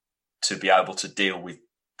tanked to be able to deal with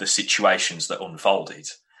the situations that unfolded.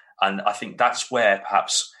 And I think that's where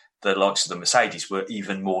perhaps the likes of the Mercedes were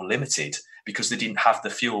even more limited, because they didn't have the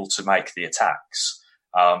fuel to make the attacks.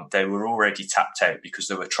 They were already tapped out because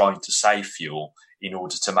they were trying to save fuel in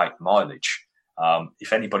order to make mileage.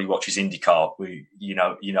 If anybody watches IndyCar, you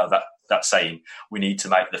know that saying, we need to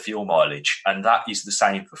make the fuel mileage. And that is the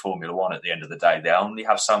same for Formula One at the end of the day. They only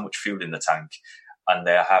have so much fuel in the tank, and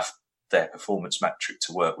they have their performance metric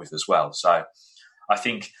to work with as well. So I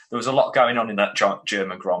think there was a lot going on in that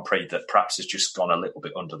German Grand Prix that perhaps has just gone a little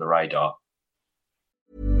bit under the radar.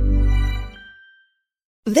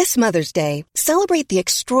 This Mother's Day, celebrate the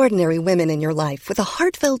extraordinary women in your life with a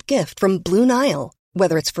heartfelt gift from Blue Nile.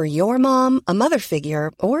 Whether it's for your mom, a mother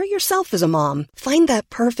figure, or yourself as a mom, find that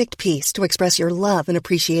perfect piece to express your love and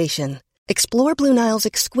appreciation. Explore Blue Nile's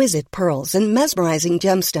exquisite pearls and mesmerizing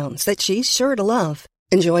gemstones that she's sure to love.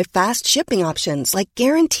 Enjoy fast shipping options like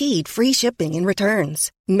guaranteed free shipping and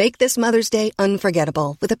returns. Make this Mother's Day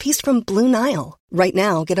unforgettable with a piece from Blue Nile. Right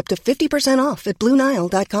now, get up to 50% off at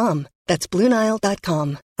BlueNile.com. That's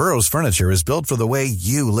BlueNile.com. Burrow's furniture is built for the way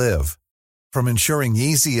you live. From ensuring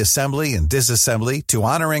easy assembly and disassembly to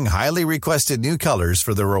honoring highly requested new colors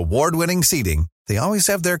for their award-winning seating, they always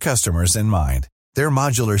have their customers in mind. Their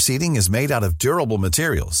modular seating is made out of durable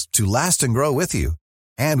materials to last and grow with you.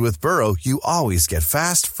 And with Burrow, you always get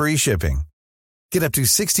fast, free shipping. Get up to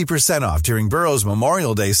 60% off during Burrow's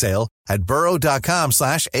Memorial Day sale at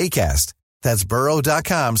burrow.com/ACAST. That's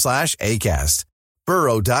burrow.com/ACAST.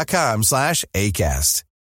 burrow.com/ACAST.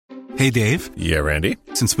 Hey, Dave. Yeah, Randy.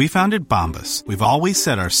 Since we founded Bombas, we've always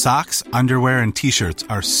said our socks, underwear, and T-shirts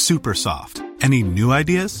are super soft. Any new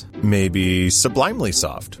ideas? Maybe sublimely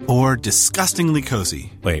soft. Or disgustingly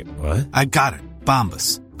cozy? Wait, what? I got it.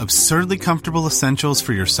 Bombas. Absurdly comfortable essentials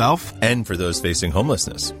for yourself And for those facing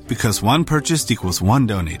homelessness. because one purchased equals one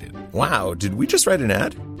donated. Wow, did we just write an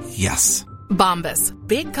ad? Yes. Bombas.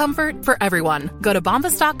 Big comfort for everyone. Go to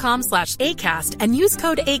bombas.com/ACAST and use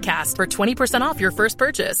code ACAST for 20% off your first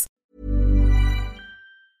purchase.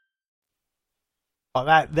 Well,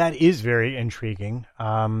 that is very intriguing.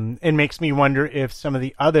 It makes me wonder if some of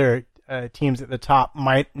the other teams at the top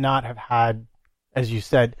might not have had, as you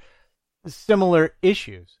said, similar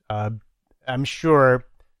issues. I'm sure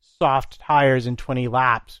soft tires in 20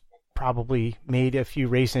 laps probably made a few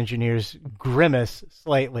race engineers grimace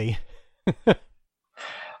slightly.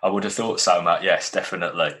 I would have thought so, Matt. Yes,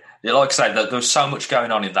 definitely. Yeah, like I say, there was so much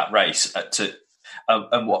going on in that race.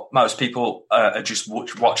 And what most people are just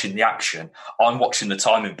watching the action. I'm watching the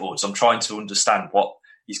timing boards. I'm trying to understand what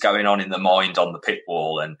is going on in the mind on the pit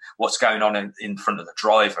wall and what's going on in front of the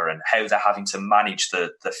driver and how they're having to manage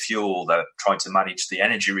the fuel. They're trying to manage the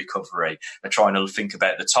energy recovery. They're trying to think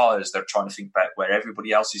about the tyres. They're trying to think about where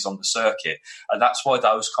everybody else is on the circuit. And that's why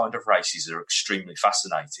those kind of races are extremely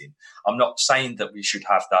fascinating. I'm not saying that we should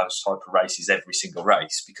have those type of races every single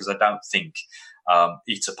race because I don't think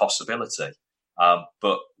it's a possibility.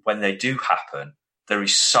 But when they do happen, there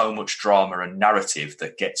is so much drama and narrative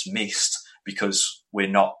that gets missed because we're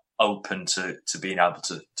not open to being able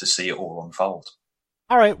to see it all unfold.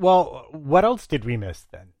 All right. Well, what else did we miss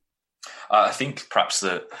then? I think perhaps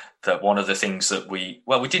that one of the things that we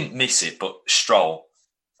didn't miss it, but Stroll,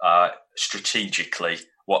 strategically,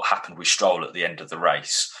 what happened with Stroll at the end of the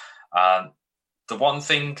race. The one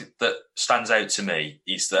thing that stands out to me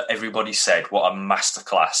is that everybody said what a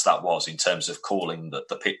masterclass that was in terms of calling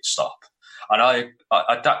the pit stop. And I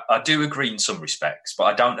do agree in some respects, but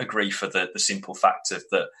I don't agree for the simple fact of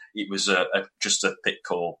that it was just a pit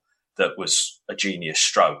call that was a genius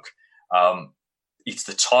stroke. It's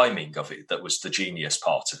the timing of it that was the genius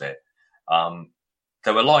part of it.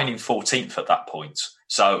 They were lining 14th at that point,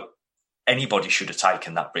 so anybody should have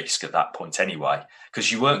taken that risk at that point anyway,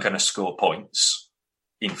 because you weren't going to score points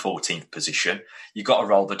in 14th position. You got to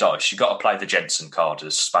roll the dice. You got to play the Jensen card,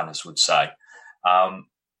 as Spanners would say.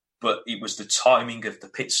 But it was the timing of the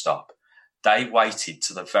pit stop. They waited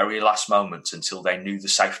to the very last moment until they knew the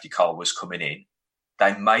safety car was coming in.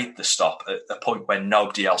 They made the stop at a point when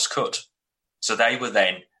nobody else could. So they were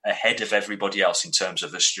then ahead of everybody else in terms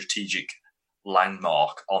of a strategic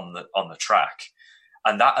landmark on the track.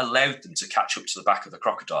 And that allowed them to catch up to the back of the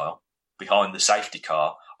Crocodile behind the safety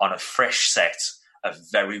car on a fresh set of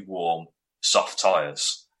very warm, soft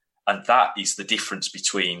tyres. And that is the difference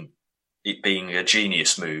between it being a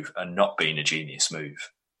genius move and not being a genius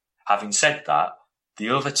move. Having said that, the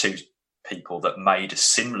other two people that made a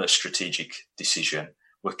similar strategic decision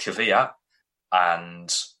were Kvyat and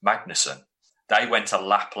Magnussen. They went a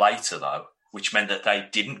lap later, though, which meant that they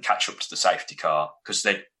didn't catch up to the safety car because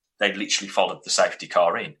they literally followed the safety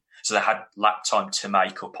car in. So they had lap time to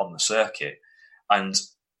make up on the circuit. And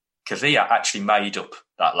Kvyat actually made up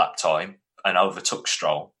that lap time and overtook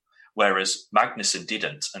Stroll, whereas Magnussen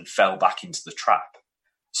didn't and fell back into the trap.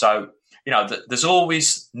 So, there's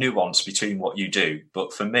always nuance between what you do.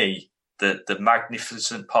 But for me, the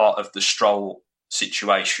magnificent part of the Stroll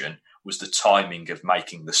situation was the timing of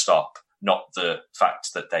making the stop, not the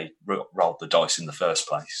fact that they rolled the dice in the first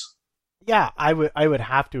place. Yeah, I would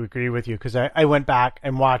have to agree with you because I went back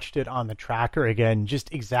and watched it on the tracker again,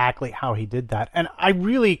 just exactly how he did that. And I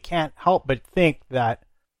really can't help but think that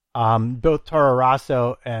both Toro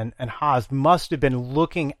Rosso and Haas must have been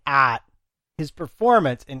looking at his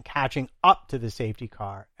performance in catching up to the safety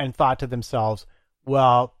car and thought to themselves,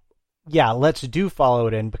 well, yeah, let's follow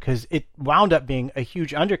it in because it wound up being a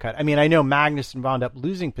huge undercut. I mean, I know Magnussen wound up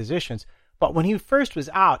losing positions, but when he first was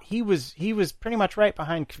out, he was pretty much right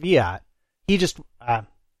behind Kvyat. He just,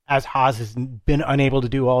 as Haas has been unable to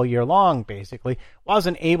do all year long, basically,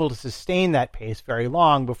 wasn't able to sustain that pace very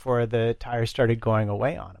long before the tires started going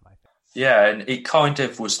away on him, I think. Yeah, and it kind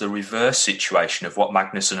of was the reverse situation of what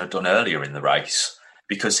Magnussen had done earlier in the race,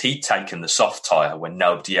 because he'd taken the soft tyre when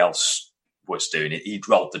nobody else was doing it. He'd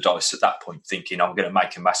rolled the dice at that point thinking, I'm going to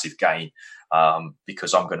make a massive gain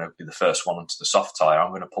because I'm going to be the first one onto the soft tyre. I'm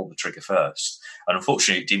going to pull the trigger first. And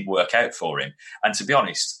unfortunately, it didn't work out for him. And to be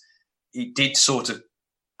honest, it did sort of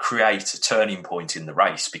create a turning point in the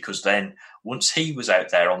race, because then once he was out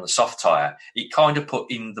there on the soft tyre, it kind of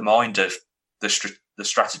put in the mind of the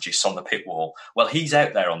strategists on the pit wall, well, he's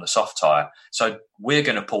out there on the soft tyre, so we're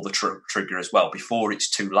going to pull the trigger as well before it's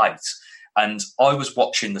too late. And I was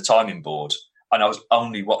watching the timing board, and I was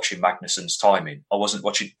only watching Magnussen's timing. I wasn't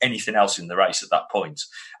watching anything else in the race at that point.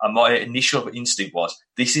 And my initial instinct was,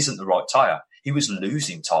 this isn't the right tyre. He was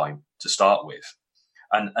losing time to start with.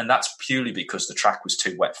 And that's purely because the track was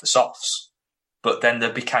too wet for softs. But then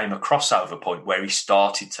there became a crossover point where he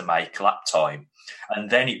started to make lap time. And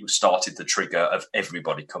then it started the trigger of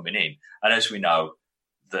everybody coming in. And as we know,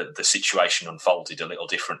 the situation unfolded a little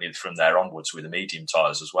differently from there onwards with the medium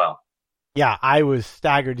tyres as well. Yeah, I was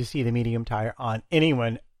staggered to see the medium tyre on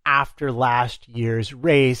anyone after last year's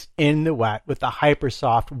race in the wet, with the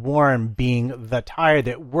Hypersoft Warm being the tyre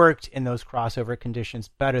that worked in those crossover conditions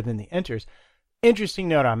better than the Inters. Interesting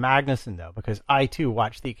note on Magnussen, though, because I, too,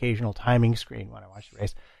 watched the occasional timing screen when I watched the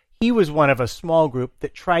race. He was one of a small group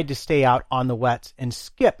that tried to stay out on the wets and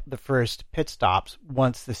skip the first pit stops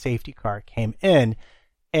once the safety car came in,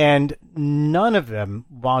 and none of them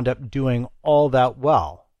wound up doing all that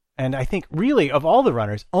well. And I think, really, of all the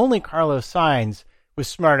runners, only Carlos Sainz was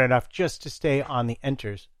smart enough just to stay on the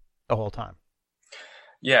Inters the whole time.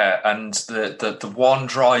 Yeah, and the one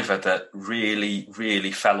driver that really,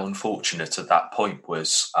 really fell unfortunate at that point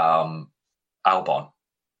was Albon.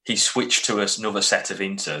 He switched to another set of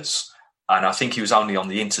Inters, and I think he was only on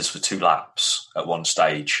the Inters for 2 laps at one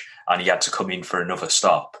stage, and he had to come in for another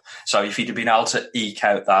stop. So if he'd have been able to eke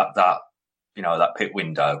out that pit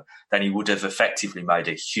window, then he would have effectively made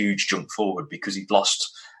a huge jump forward, because he'd lost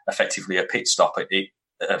effectively a pit stop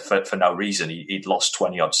for no reason. He'd lost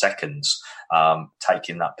 20-odd seconds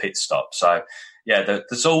taking that pit stop. So, yeah,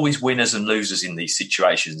 there's always winners and losers in these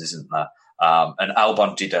situations, isn't there? And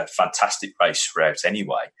Albon did a fantastic race throughout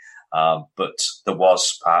anyway, but there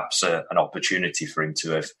was perhaps an opportunity for him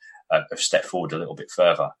to have stepped forward a little bit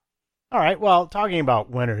further. All right, well, talking about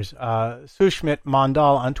winners, Sushmit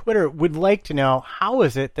Mandal on Twitter would like to know, how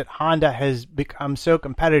is it that Honda has become so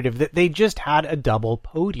competitive that they just had a double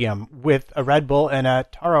podium with a Red Bull and a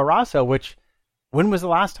Toro Rosso, which, when was the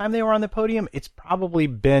last time they were on the podium? It's probably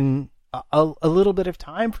been a little bit of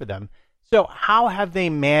time for them. So how have they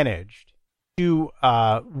managed to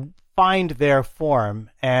find their form,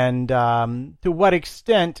 and to what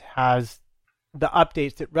extent has the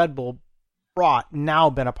updates that Red Bull brought now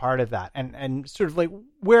been a part of that, and sort of like,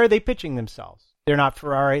 where are they pitching themselves? They're not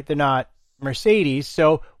Ferrari, they're not Mercedes,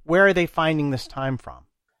 so where are they finding this time from?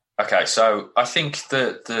 Okay, so I think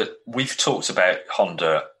that we've talked about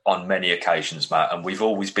Honda on many occasions, Matt, and we've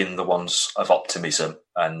always been the ones of optimism,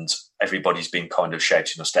 and everybody's been kind of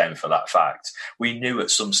shouting us down for that fact. We knew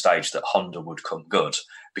at some stage that Honda would come good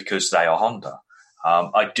because they are Honda.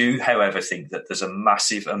 I do, however, think that there's a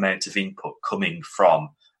massive amount of input coming from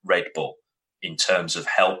Red Bull in terms of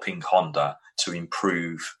helping Honda to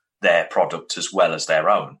improve their product as well as their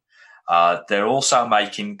own. They're also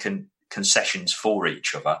making concessions for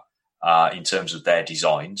each other in terms of their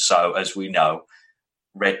design. So as we know,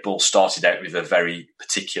 Red Bull started out with a very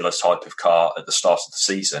particular type of car at the start of the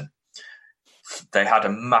season. They had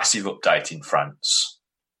a massive update in France.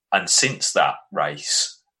 And since that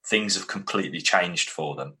race, things have completely changed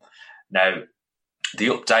for them. Now, the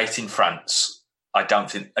update in France, I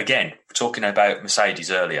don't think, again, we're talking about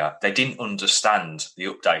Mercedes earlier, they didn't understand the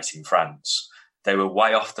update in France. They were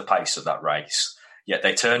way off the pace of that race, yet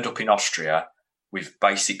they turned up in Austria with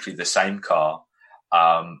basically the same car,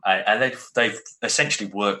 and they've essentially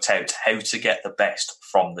worked out how to get the best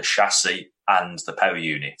from the chassis and the power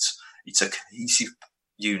unit. It's a cohesive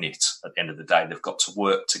unit at the end of the day. They've got to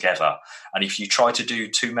work together, and if you try to do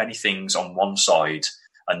too many things on one side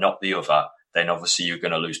and not the other, then obviously you're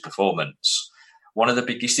going to lose performance. One of the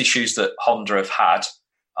biggest issues that Honda have had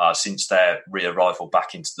since their re-arrival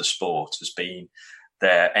back into the sport has been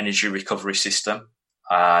their energy recovery system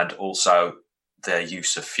and also their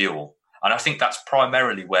use of fuel. And I think that's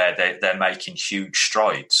primarily where they're making huge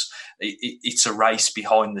strides. It's a race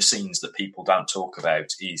behind the scenes that people don't talk about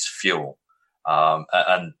is fuel,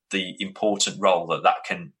 and the important role that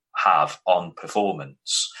can have on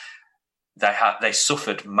performance. They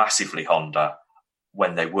suffered massively, Honda,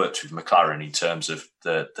 when they worked with McLaren in terms of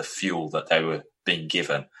the fuel that they were being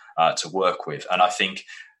given to work with. And I think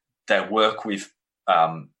their work with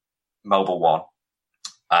Mobil 1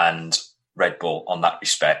 and Red Bull on that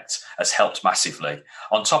respect has helped massively.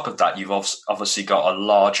 On top of that, you've obviously got a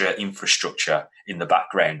larger infrastructure in the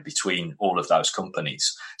background between all of those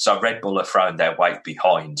companies. So Red Bull are throwing their weight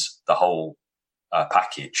behind the whole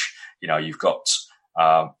package. You know, you've got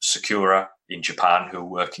Sakura in Japan, who are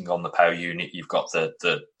working on the power unit. You've got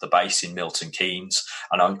the base in Milton Keynes,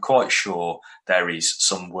 and I'm quite sure there is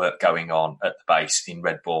some work going on at the base in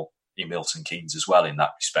Red Bull in Milton Keynes as well in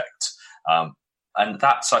that respect. And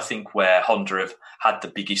that's, I think, where Honda have had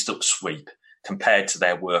the biggest upsweep compared to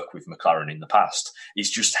their work with McLaren in the past,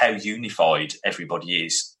 is just how unified everybody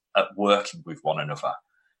is at working with one another.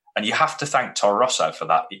 And you have to thank Toro Rosso for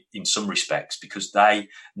that in some respects, because they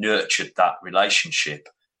nurtured that relationship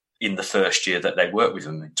in the first year that they worked with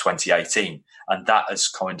them in 2018. And that has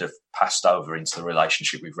kind of passed over into the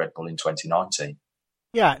relationship with Red Bull in 2019.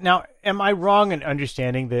 Yeah. Now, am I wrong in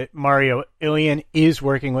understanding that Mario Ilian is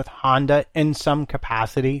working with Honda in some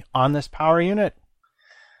capacity on this power unit?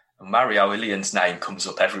 Mario Ilian's name comes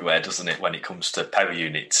up everywhere, doesn't it, when it comes to power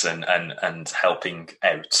units and helping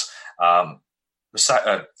out.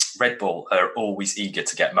 Red Bull are always eager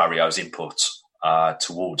to get Mario's input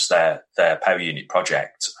towards their power unit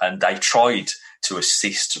project, and they tried to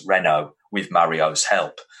assist Renault with Mario's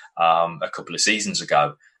help a couple of seasons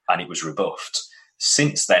ago, and it was rebuffed.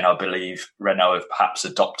 Since then, I believe Renault have perhaps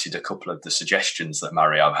adopted a couple of the suggestions that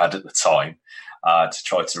Mario had at the time to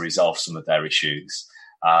try to resolve some of their issues.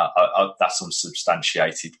 That's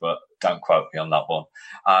unsubstantiated, but don't quote me on that one.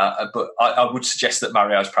 But I would suggest that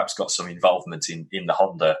Mario's perhaps got some involvement in the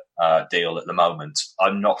Honda deal at the moment.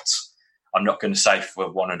 I'm not going to say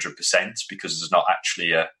for 100% because there's not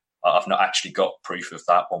actually I've not actually got proof of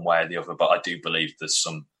that one way or the other. But I do believe there's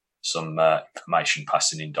some information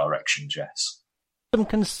passing in directions. Yes. Some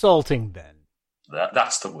consulting, then.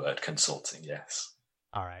 That's the word, consulting. Yes.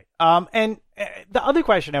 All right. And the other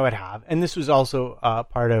question I would have, and this was also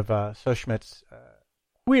part of So Schmidt's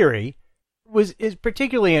query, is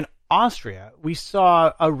particularly in Austria, we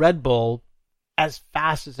saw a Red Bull as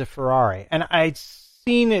fast as a Ferrari. And I'd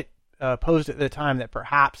seen it posed at the time that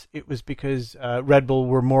perhaps it was because Red Bull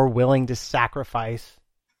were more willing to sacrifice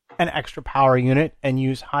an extra power unit and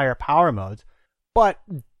use higher power modes. But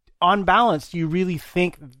on balance, do you really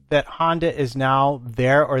think that Honda is now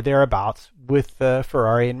there or thereabouts with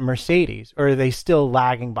Ferrari and Mercedes? Or are they still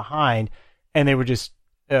lagging behind and they were just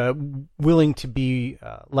willing to be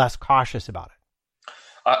less cautious about it?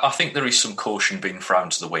 I think there is some caution being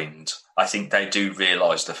thrown to the wind. I think they do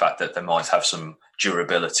realise the fact that they might have some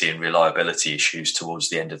durability and reliability issues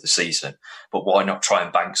towards the end of the season. But why not try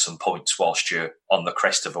and bank some points whilst you're on the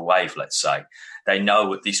crest of a wave, let's say? They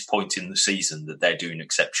know at this point in the season that they're doing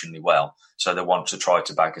exceptionally well. So they want to try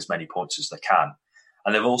to bag as many points as they can.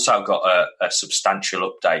 And they've also got a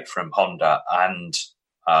substantial update from Honda and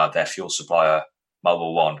their fuel supplier,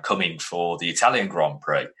 Mobil 1, coming for the Italian Grand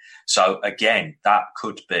Prix. So again, that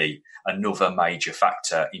could be another major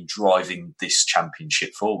factor in driving this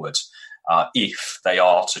championship forward if they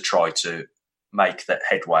are to try to make that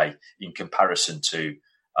headway in comparison to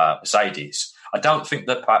Mercedes. I don't think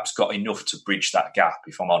they've perhaps got enough to bridge that gap,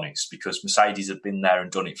 if I'm honest, because Mercedes have been there and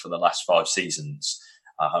done it for the last 5 seasons.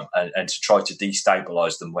 And to try to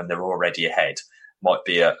destabilise them when they're already ahead might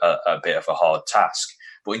be a bit of a hard task.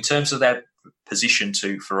 But in terms of their position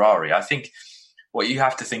to Ferrari, I think what you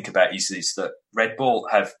have to think about is that Red Bull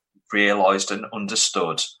have realised and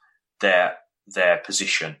understood their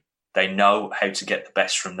position. They know how to get the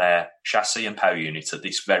best from their chassis and power unit at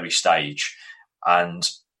this very stage. And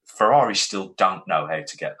Ferrari still don't know how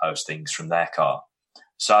to get those things from their car.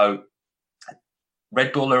 So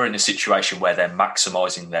Red Bull are in a situation where they're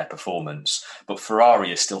maximising their performance, but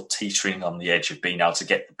Ferrari are still teetering on the edge of being able to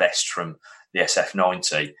get the best from the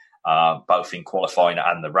SF90, both in qualifying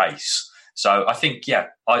and the race. So I think,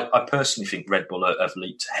 I personally think Red Bull have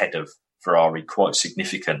leaped ahead of Ferrari quite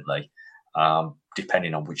significantly,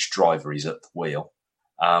 depending on which driver is at the wheel.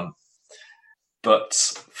 But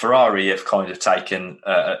Ferrari have kind of taking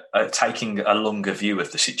a longer view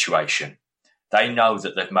of the situation. They know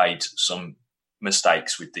that they've made some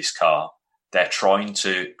mistakes with this car. They're trying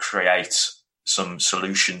to create some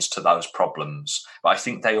solutions to those problems. But I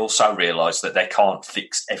think they also realise that they can't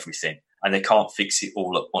fix everything and they can't fix it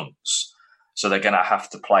all at once. So they're going to have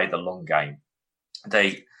to play the long game.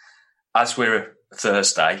 As we're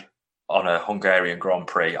Thursday on a Hungarian Grand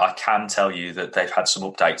Prix, I can tell you that they've had some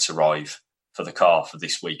updates arrive for the car for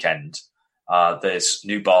this weekend. There's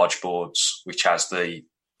new barge boards, which has the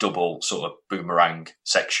double sort of boomerang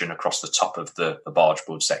section across the top of the barge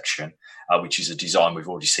board section, which is a design we've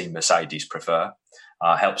already seen Mercedes prefer.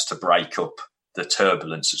 Helps to break up the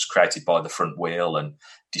turbulence that's created by the front wheel and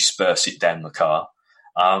disperse it down the car.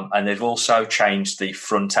 And they've also changed the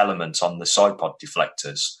front element on the side pod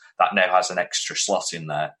deflectors. That now has an extra slot in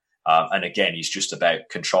there. And again, it's just about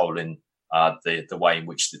controlling the way in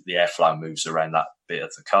which the airflow moves around that bit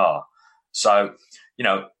of the car. So,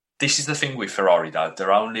 this is the thing with Ferrari, though.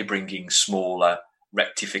 They're only bringing smaller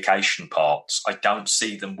rectification parts. I don't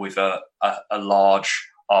see them with a large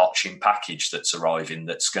arching package that's arriving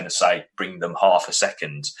that's going to say bring them half a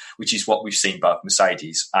second, which is what we've seen both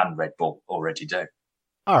Mercedes and Red Bull already do.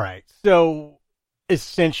 All right. So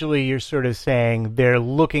essentially you're sort of saying they're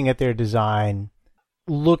looking at their design,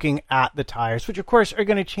 looking at the tires, which of course are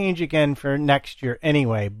going to change again for next year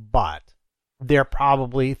anyway, but they're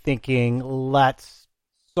probably thinking, let's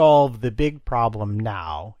solve the big problem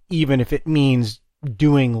now, even if it means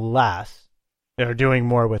doing less or doing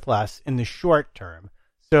more with less in the short term,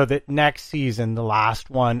 so that next season, the last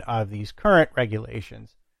one of these current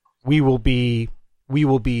regulations, we will be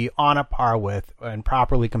on a par with and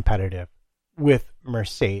properly competitive with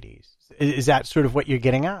Mercedes. Is that sort of what you're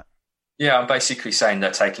getting at? Yeah, I'm basically saying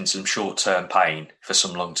they're taking some short-term pain for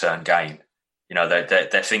some long-term gain.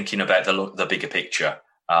 They're thinking about the bigger picture.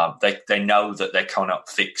 They know that they cannot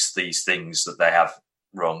fix these things that they have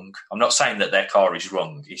wrong. I'm not saying that their car is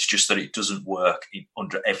wrong. It's just that it doesn't work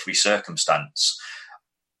under every circumstance.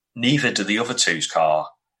 Neither do the other two's car.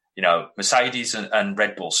 Mercedes and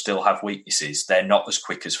Red Bull still have weaknesses. They're not as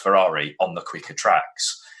quick as Ferrari on the quicker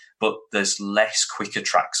tracks, but there's less quicker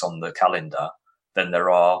tracks on the calendar than there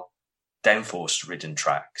are downforce-ridden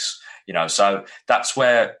tracks. So that's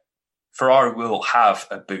where Ferrari will have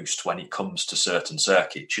a boost when it comes to certain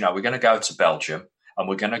circuits. We're going to go to Belgium and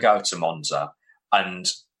we're going to go to Monza, and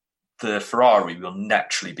the Ferrari will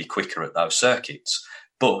naturally be quicker at those circuits.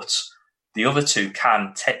 But the other two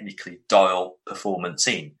can technically dial performance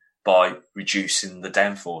in by reducing the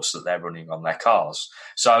downforce that they're running on their cars.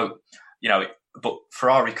 So, but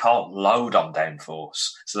Ferrari can't load on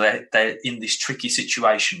downforce. So they're in this tricky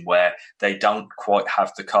situation where they don't quite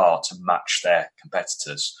have the car to match their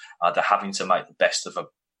competitors. They're having to make the best of a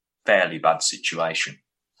fairly bad situation.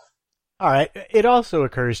 All right. It also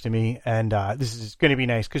occurs to me, and this is going to be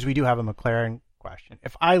nice because we do have a McLaren question.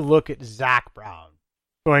 If I look at Zach Brown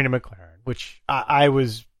going to McLaren, which I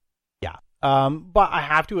was, but I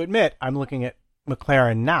have to admit, I'm looking at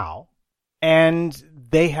McLaren now, and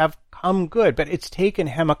they have come good, but it's taken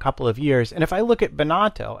him a couple of years. And if I look at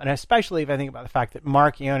Binotto, and especially if I think about the fact that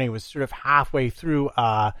Marchione was sort of halfway through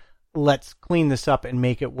let's clean this up and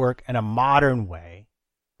make it work in a modern way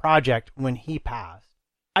project when he passed,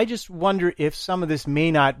 I just wonder if some of this may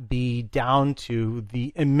not be down to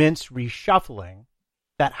the immense reshuffling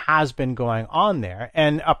that has been going on there,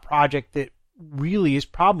 and a project that really is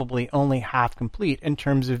probably only half complete in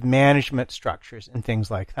terms of management structures and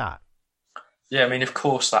things like that. Yeah, of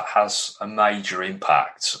course, that has a major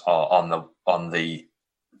impact on the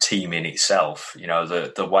team in itself.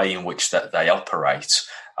 The way in which that they operate.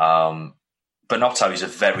 Binotto is a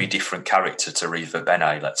very different character to Riva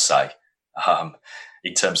Bene, let's say,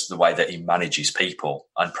 in terms of the way that he manages people,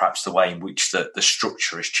 and perhaps the way in which the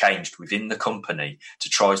structure has changed within the company to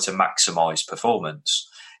try to maximise performance.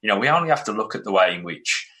 We only have to look at the way in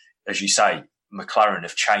which, as you say, McLaren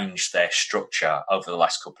have changed their structure over the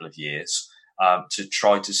last couple of years to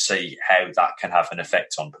try to see how that can have an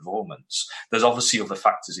effect on performance. There's obviously other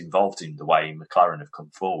factors involved in the way McLaren have come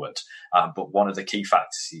forward, but one of the key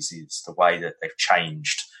factors is the way that they've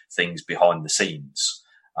changed things behind the scenes.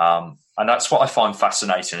 And that's what I find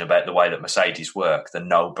fascinating about the way that Mercedes work, the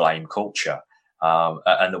no-blame culture,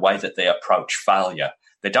 and the way that they approach failure.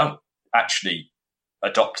 They don't actually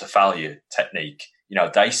adopt a failure technique.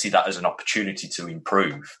 They see that as an opportunity to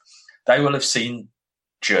improve. They will have seen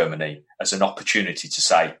Germany as an opportunity to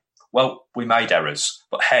say, well, we made errors,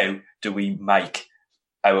 but how do we make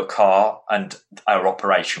our car and our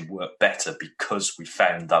operation work better because we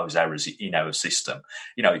found those errors in our system?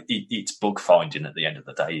 It's bug finding at the end of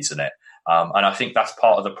the day, isn't it? And I think that's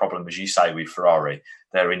part of the problem, as you say, with Ferrari.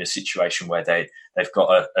 They're in a situation where they've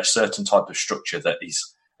got a certain type of structure that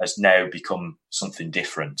has now become something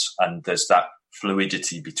different. And there's that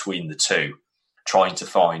fluidity between the two, trying to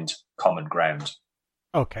find common ground.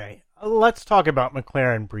 Okay, let's talk about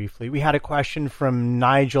McLaren briefly. We had a question from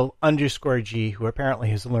Nigel_G, who apparently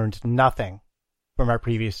has learned nothing from our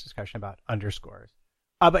previous discussion about underscores.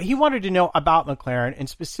 But he wanted to know about McLaren and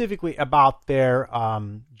specifically about their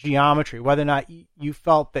geometry, whether or not you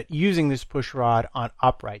felt that using this push rod on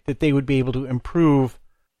upright, that they would be able to improve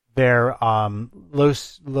their low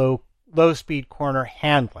speed corner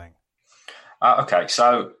handling. Okay,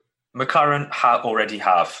 so McLaren already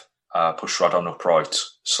have push rod on upright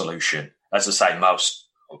solution. As I say,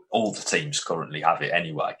 all the teams currently have it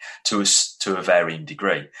anyway, to a varying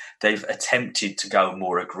degree. They've attempted to go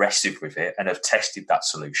more aggressive with it and have tested that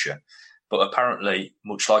solution. But apparently,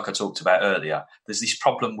 much like I talked about earlier, there's this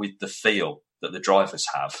problem with the feel that the drivers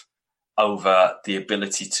have. over the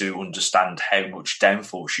ability to understand how much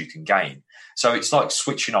downforce you can gain. So it's like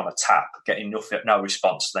switching on a tap, getting no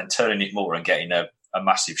response, then turning it more and getting a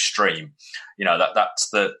massive stream. That's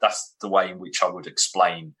the way in which I would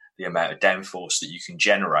explain the amount of downforce that you can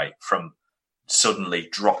generate from suddenly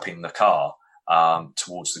dropping the car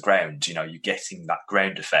towards the ground. You're getting that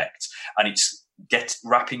ground effect, and it's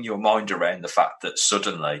wrapping your mind around the fact that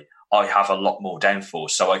suddenly I have a lot more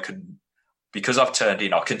downforce, so I can, because I've turned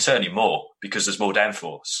in, I can turn in more because there's more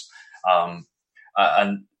downforce.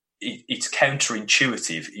 And it's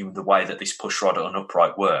counterintuitive in the way that this push rod and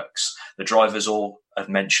upright works. The drivers all have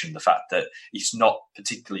mentioned the fact that it's not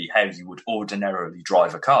particularly how you would ordinarily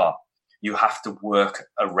drive a car. You have to work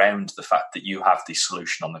around the fact that you have this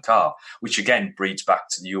solution on the car, which again breeds back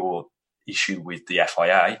to your issue with the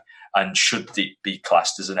FIA, and should it be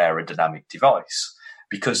classed as an aerodynamic device?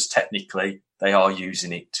 Because technically they are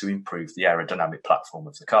using it to improve the aerodynamic platform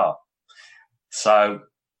of the car. So,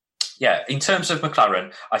 yeah, in terms of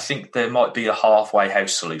McLaren, I think there might be a halfway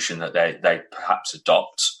house solution that they perhaps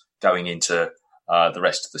adopt going into the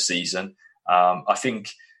rest of the season. I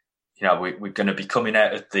think, we're going to be coming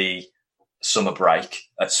out of the summer break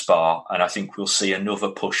at Spa, and I think we'll see another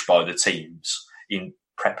push by the teams in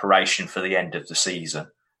preparation for the end of the season,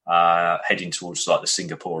 heading towards like the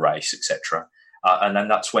Singapore race, etc. And then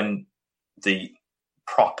that's when the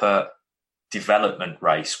proper development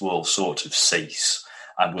race will sort of cease,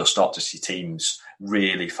 and we'll start to see teams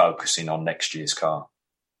really focusing on next year's car.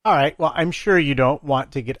 All right. Well, I'm sure you don't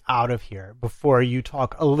want to get out of here before you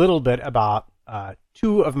talk a little bit about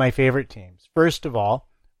two of my favorite teams. First of all,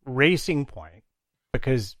 Racing Point,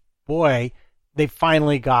 because, boy, they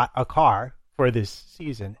finally got a car for this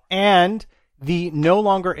season, and the no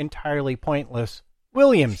longer entirely pointless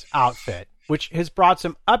Williams outfit, which has brought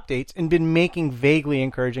some updates and been making vaguely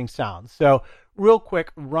encouraging sounds. So real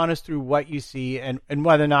quick, run us through what you see and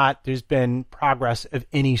whether or not there's been progress of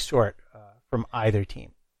any sort from either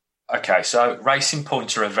team. Okay, so Racing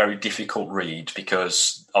Point are a very difficult read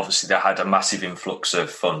because obviously they had a massive influx of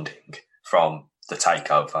funding from the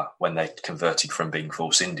takeover when they converted from being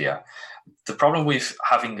Force India. The problem with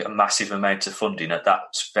having a massive amount of funding at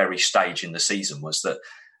that very stage in the season was that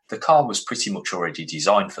the car was pretty much already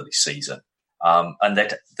designed for this season. And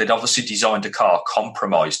they'd obviously designed a car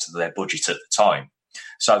compromised to their budget at the time.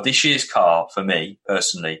 So this year's car, for me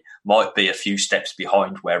personally, might be a few steps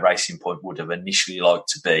behind where Racing Point would have initially liked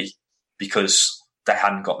to be, because they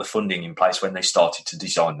hadn't got the funding in place when they started to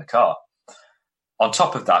design the car. On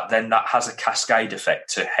top of that, then that has a cascade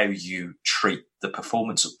effect to how you treat the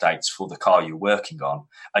performance updates for the car you're working on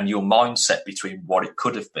and your mindset between what it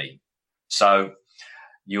could have been. So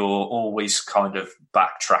you're always kind of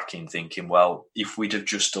backtracking, thinking, well, if we'd have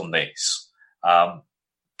just done this. The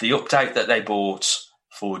update that they bought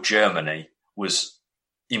for Germany was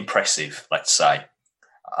impressive, let's say.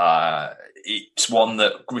 It's one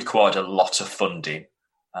that required a lot of funding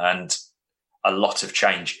and a lot of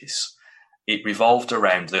changes. It revolved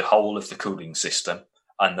around the whole of the cooling system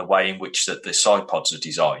and the way in which that the side pods are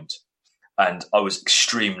designed. And I was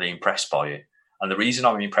extremely impressed by it. And the reason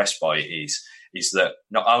I'm impressed by it is that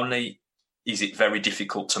not only is it very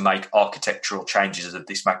difficult to make architectural changes of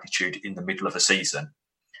this magnitude in the middle of a season,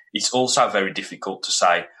 it's also very difficult to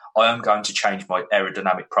say, I am going to change my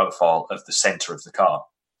aerodynamic profile of the centre of the car,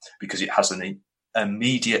 because it has an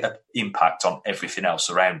immediate impact on everything else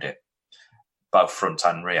around it, both front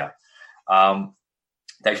and rear.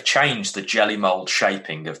 They've changed the jelly mould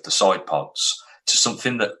shaping of the side pods to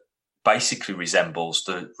something that basically resembles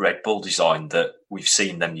the Red Bull design that we've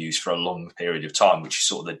seen them use for a long period of time, which is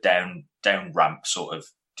sort of the down ramp sort of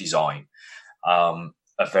design,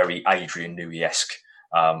 a very Adrian Newey-esque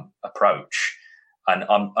approach. And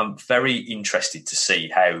I'm very interested to see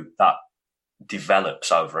how that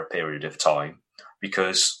develops over a period of time,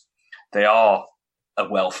 because they are a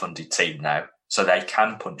well-funded team now, so they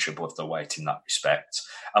can punch above their weight in that respect.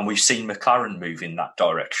 And we've seen McLaren move in that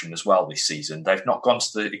direction as well this season. They've not gone to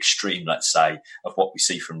the extreme, let's say, of what we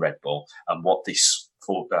see from Red Bull and what this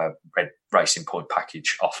Red Racing Point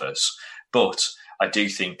package offers. But I do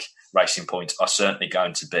think Racing Point are certainly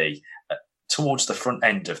going to be towards the front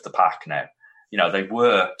end of the pack now. You know, they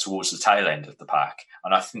were towards the tail end of the pack.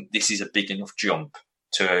 And I think this is a big enough jump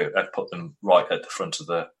to put them right at the front of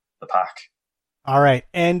the pack. All right.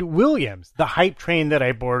 And Williams, the hype train that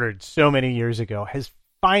I boarded so many years ago, has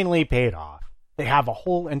finally paid off. They have a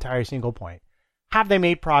whole entire single point. Have they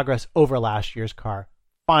made progress over last year's car?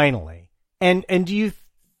 Finally. And do you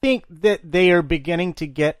think that they are beginning to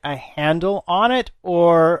get a handle on it,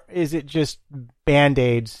 or is it just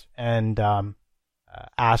Band-Aids and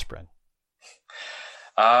aspirin?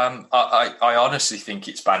 I honestly think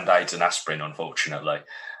it's Band-Aids and aspirin, unfortunately.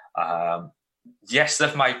 Yes,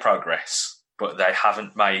 they've made progress, but they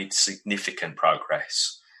haven't made significant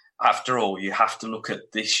progress. After all, you have to look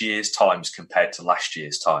at this year's times compared to last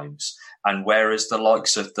year's times. And whereas the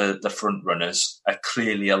likes of the front runners are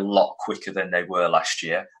clearly a lot quicker than they were last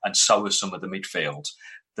year, and so are some of the midfield,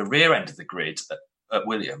 the rear end of the grid at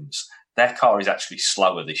Williams, their car is actually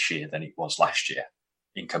slower this year than it was last year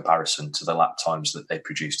in comparison to the lap times that they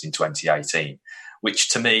produced in 2018, which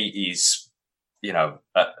to me is,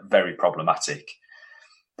 very problematic.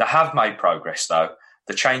 They have made progress, though.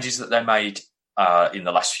 The changes that they made in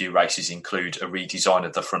the last few races include a redesign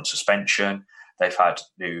of the front suspension. They've had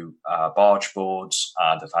new barge boards,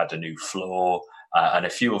 they've had a new floor, and a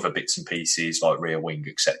few other bits and pieces like rear wing,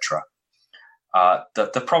 etc.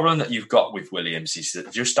 The problem that you've got with Williams is that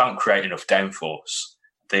they just don't create enough downforce.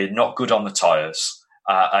 They're not good on the tyres,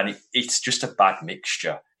 and it's just a bad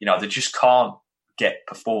mixture. They just can't get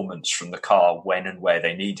performance from the car when and where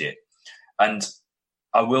they need it. And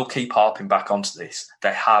I will keep harping back onto this.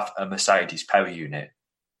 They have a Mercedes power unit.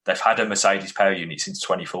 They've had a Mercedes power unit since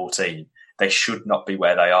 2014. They should not be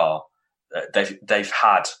where they are. They've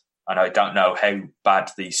had, and I don't know how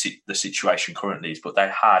bad the situation currently is, but they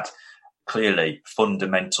had clearly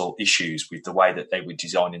fundamental issues with the way that they were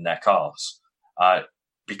designing their cars,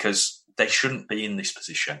 because they shouldn't be in this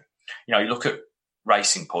position. You look at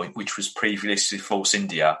Racing Point, which was previously Force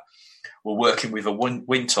India, were working with a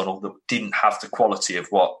wind tunnel that didn't have the quality of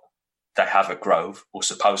what they have at Grove, or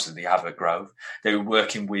supposedly have at Grove. They were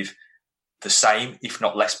working with the same, if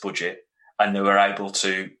not less budget, and they were able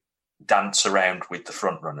to dance around with the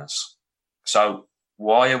front runners. So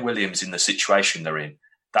why are Williams in the situation they're in?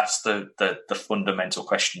 That's the fundamental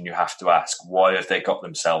question you have to ask. Why have they got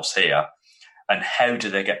themselves here? And how do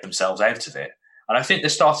they get themselves out of it? And I think they're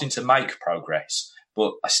starting to make progress,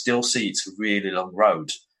 but I still see it's a really long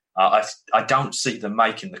road. I don't see them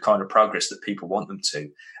making the kind of progress that people want them to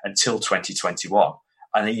until 2021.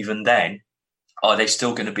 And even then, are they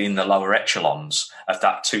still going to be in the lower echelons of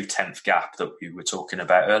that 2/10 gap that we were talking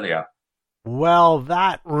about earlier? Well,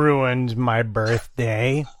 that ruined my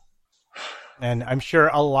birthday. And I'm sure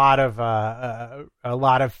a lot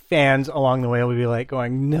of fans along the way will be like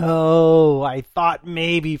going, "No, I thought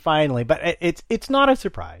maybe finally," but it's not a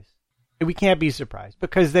surprise. We can't be surprised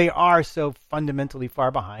because they are so fundamentally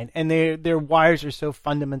far behind, and their wires are so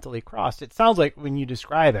fundamentally crossed. It sounds like when you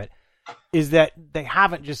describe it, is that they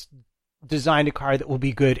haven't just designed a car that will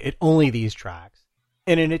be good at only these tracks.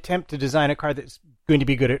 In an attempt to design a car that's going to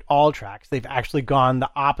be good at all tracks, they've actually gone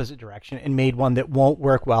the opposite direction and made one that won't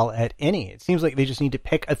work well at any. It seems like they just need to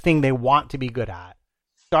pick a thing they want to be good at,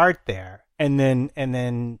 start there, and then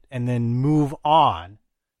move on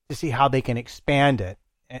to see how they can expand it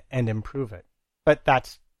and improve it. But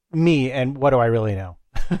that's me, and what do I really know?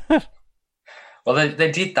 Well,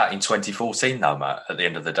 they did that in 2014, though, Matt, at the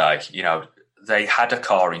end of the day. They had a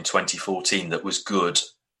car in 2014 that was good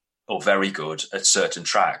or very good at certain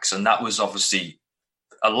tracks, and that was obviously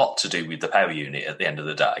a lot to do with the power unit at the end of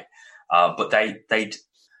the day. But they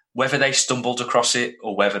whether they stumbled across it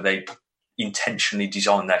or whether they intentionally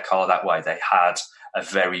designed their car that way, they had a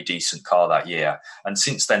very decent car that year. And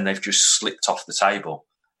since then, they've just slipped off the table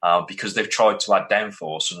because they've tried to add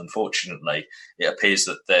downforce, and unfortunately, it appears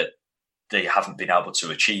that they haven't been able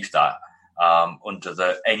to achieve that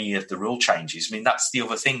under any of the rule changes. I mean, that's the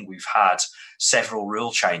other thing. We've had several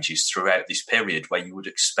rule changes throughout this period where you would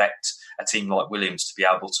expect a team like Williams to be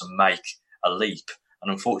able to make a leap.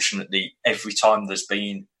 And unfortunately, every time there's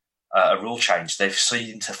been a rule change, they've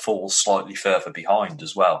seemed to fall slightly further behind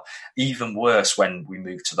as well. Even worse when we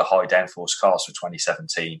moved to the high downforce cars for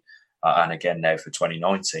 2017 and again now for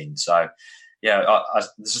 2019. So, yeah,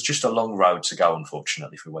 this is just a long road to go,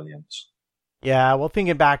 unfortunately, for Williams. Yeah, well,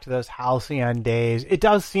 thinking back to those Halcyon days, it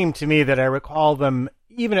does seem to me that I recall them,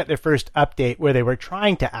 even at their first update where they were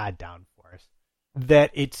trying to add downforce,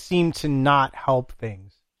 that it seemed to not help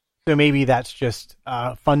things. So maybe that's just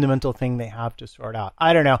a fundamental thing they have to sort out.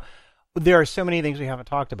 I don't know. There are so many things we haven't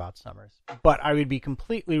talked about, Summers, but I would be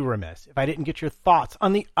completely remiss if I didn't get your thoughts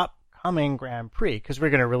on the upcoming Grand Prix, because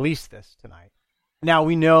we're going to release this tonight. Now,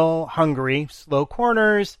 we know Hungary, slow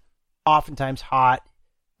corners, oftentimes hot.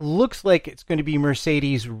 Looks like it's going to be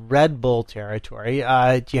Mercedes Red Bull territory.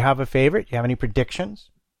 Do you have a favorite? Do you have any predictions?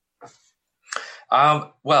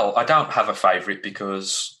 Well, I don't have a favourite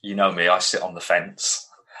because, you know me, I sit on the fence.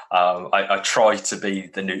 I try to be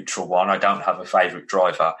the neutral one. I don't have a favourite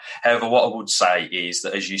driver. However, what I would say is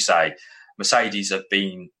that, as you say, Mercedes have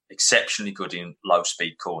been exceptionally good in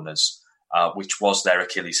low-speed corners, which was their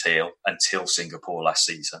Achilles heel until Singapore last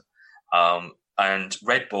season. And and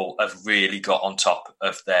Red Bull have really got on top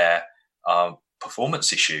of their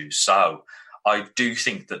performance issues. So I do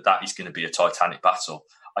think that is going to be a titanic battle.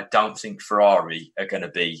 I don't think Ferrari are going to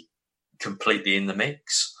be completely in the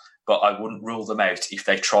mix, but I wouldn't rule them out if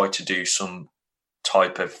they try to do some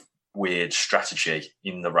type of weird strategy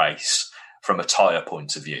in the race from a tyre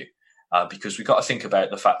point of view, because we've got to think about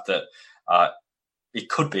the fact that it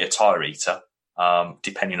could be a tyre eater,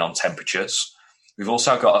 depending on temperatures. We've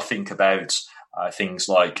also got to think about things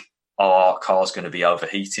like, are cars going to be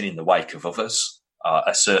overheating in the wake of others?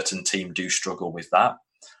 A certain team do struggle with that.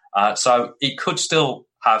 So it could still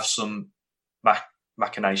have some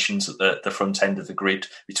machinations at the front end of the grid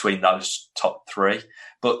between those top three.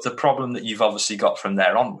 But the problem that you've obviously got from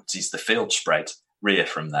there onwards is the field spread rear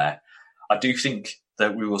from there. I do think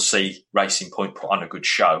that we will see Racing Point put on a good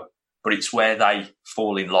show, but it's where they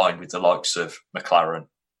fall in line with the likes of McLaren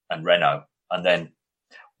and Renault. And then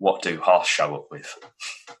what do Haas show up with?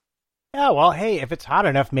 Yeah, well, hey, if it's hot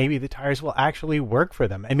enough, maybe the tires will actually work for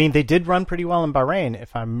them. I mean, they did run pretty well in Bahrain,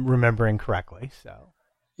 if I'm remembering correctly. So,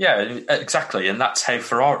 yeah, exactly. And that's how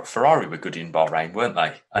Ferrari were good in Bahrain, weren't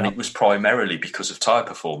they? And It was primarily because of tyre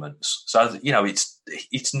performance. So,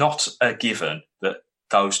 it's not a given that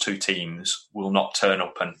those two teams will not turn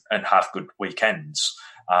up and have good weekends.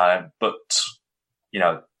 But,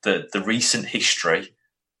 the recent history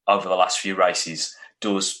over the last few races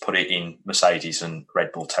does put it in Mercedes and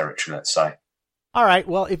Red Bull territory, let's say. All right,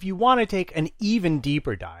 well, if you want to take an even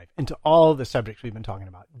deeper dive into all of the subjects we've been talking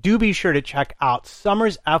about, do be sure to check out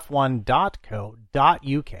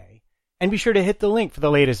summersf1.co.uk and be sure to hit the link for the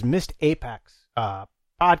latest Missed Apex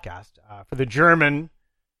podcast for the German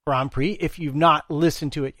Grand Prix. If you've not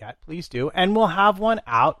listened to it yet, please do. And we'll have one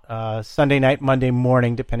out Sunday night, Monday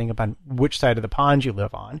morning, depending upon which side of the pond you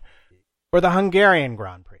live on, for the Hungarian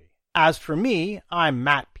Grand Prix. As for me, I'm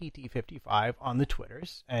MattPT55 on the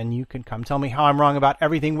Twitters, and you can come tell me how I'm wrong about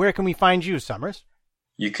everything. Where can we find you, Summers?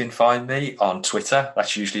 You can find me on Twitter.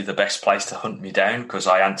 That's usually the best place to hunt me down because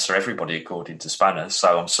I answer everybody according to Spanners.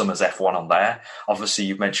 So I'm Summers F1 on there. Obviously,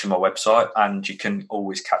 you've mentioned my website, and you can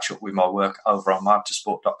always catch up with my work over on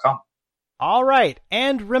motorsport.com. All right,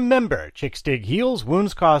 and remember, chicks dig heels,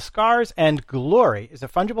 wounds cause scars, and glory is a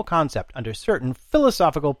fungible concept under certain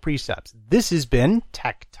philosophical precepts. This has been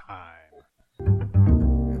Tech Time.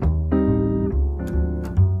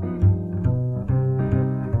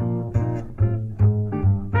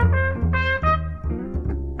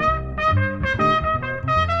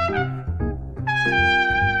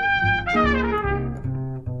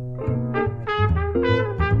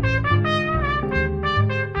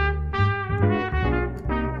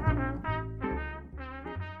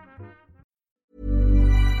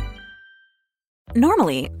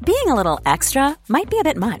 Normally, being a little extra might be a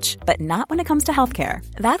bit much, but not when it comes to healthcare.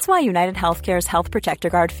 That's why United Healthcare's Health Protector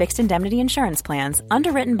Guard fixed indemnity insurance plans,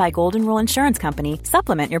 underwritten by Golden Rule Insurance Company,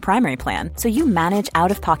 supplement your primary plan so you manage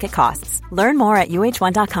out-of-pocket costs. Learn more at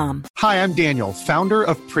UH1.com. Hi, I'm Daniel, founder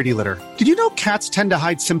of Pretty Litter. Did you know cats tend to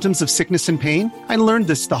hide symptoms of sickness and pain? I learned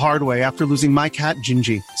this the hard way after losing my cat,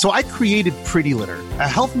 Gingy. So I created Pretty Litter, a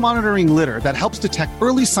health monitoring litter that helps detect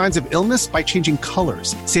early signs of illness by changing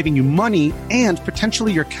colors, saving you money and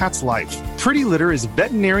potentially your cat's life. Pretty Litter is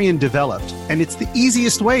veterinarian developed, and it's the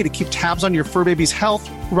easiest way to keep tabs on your fur baby's health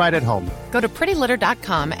right at home. Go to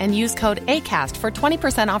prettylitter.com and use code ACAST for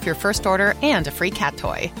 20% off your first order and a free cat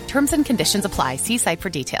toy. Terms and conditions apply. See site for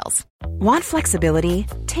details. Want flexibility?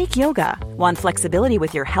 Take yoga. Want flexibility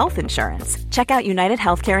with your health insurance? Check out United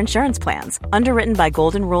Healthcare Insurance Plans. Underwritten by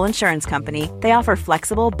Golden Rule Insurance Company, they offer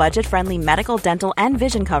flexible, budget-friendly medical, dental, and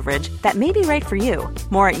vision coverage that may be right for you.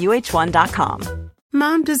 More at UH1.com.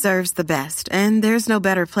 Mom deserves the best, and there's no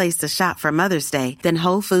better place to shop for Mother's Day than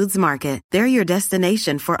Whole Foods Market. They're your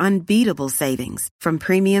destination for unbeatable savings, from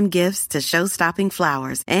premium gifts to show-stopping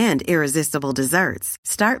flowers and irresistible desserts.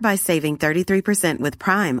 Start by saving 33% with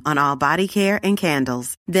Prime on all body care and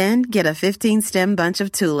candles. Then get a 15-stem bunch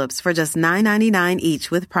of tulips for just $9.99 each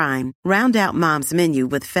with Prime. Round out Mom's menu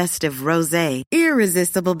with festive rosé,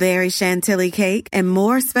 irresistible berry chantilly cake, and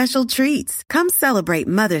more special treats. Come celebrate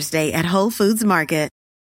Mother's Day at Whole Foods Market.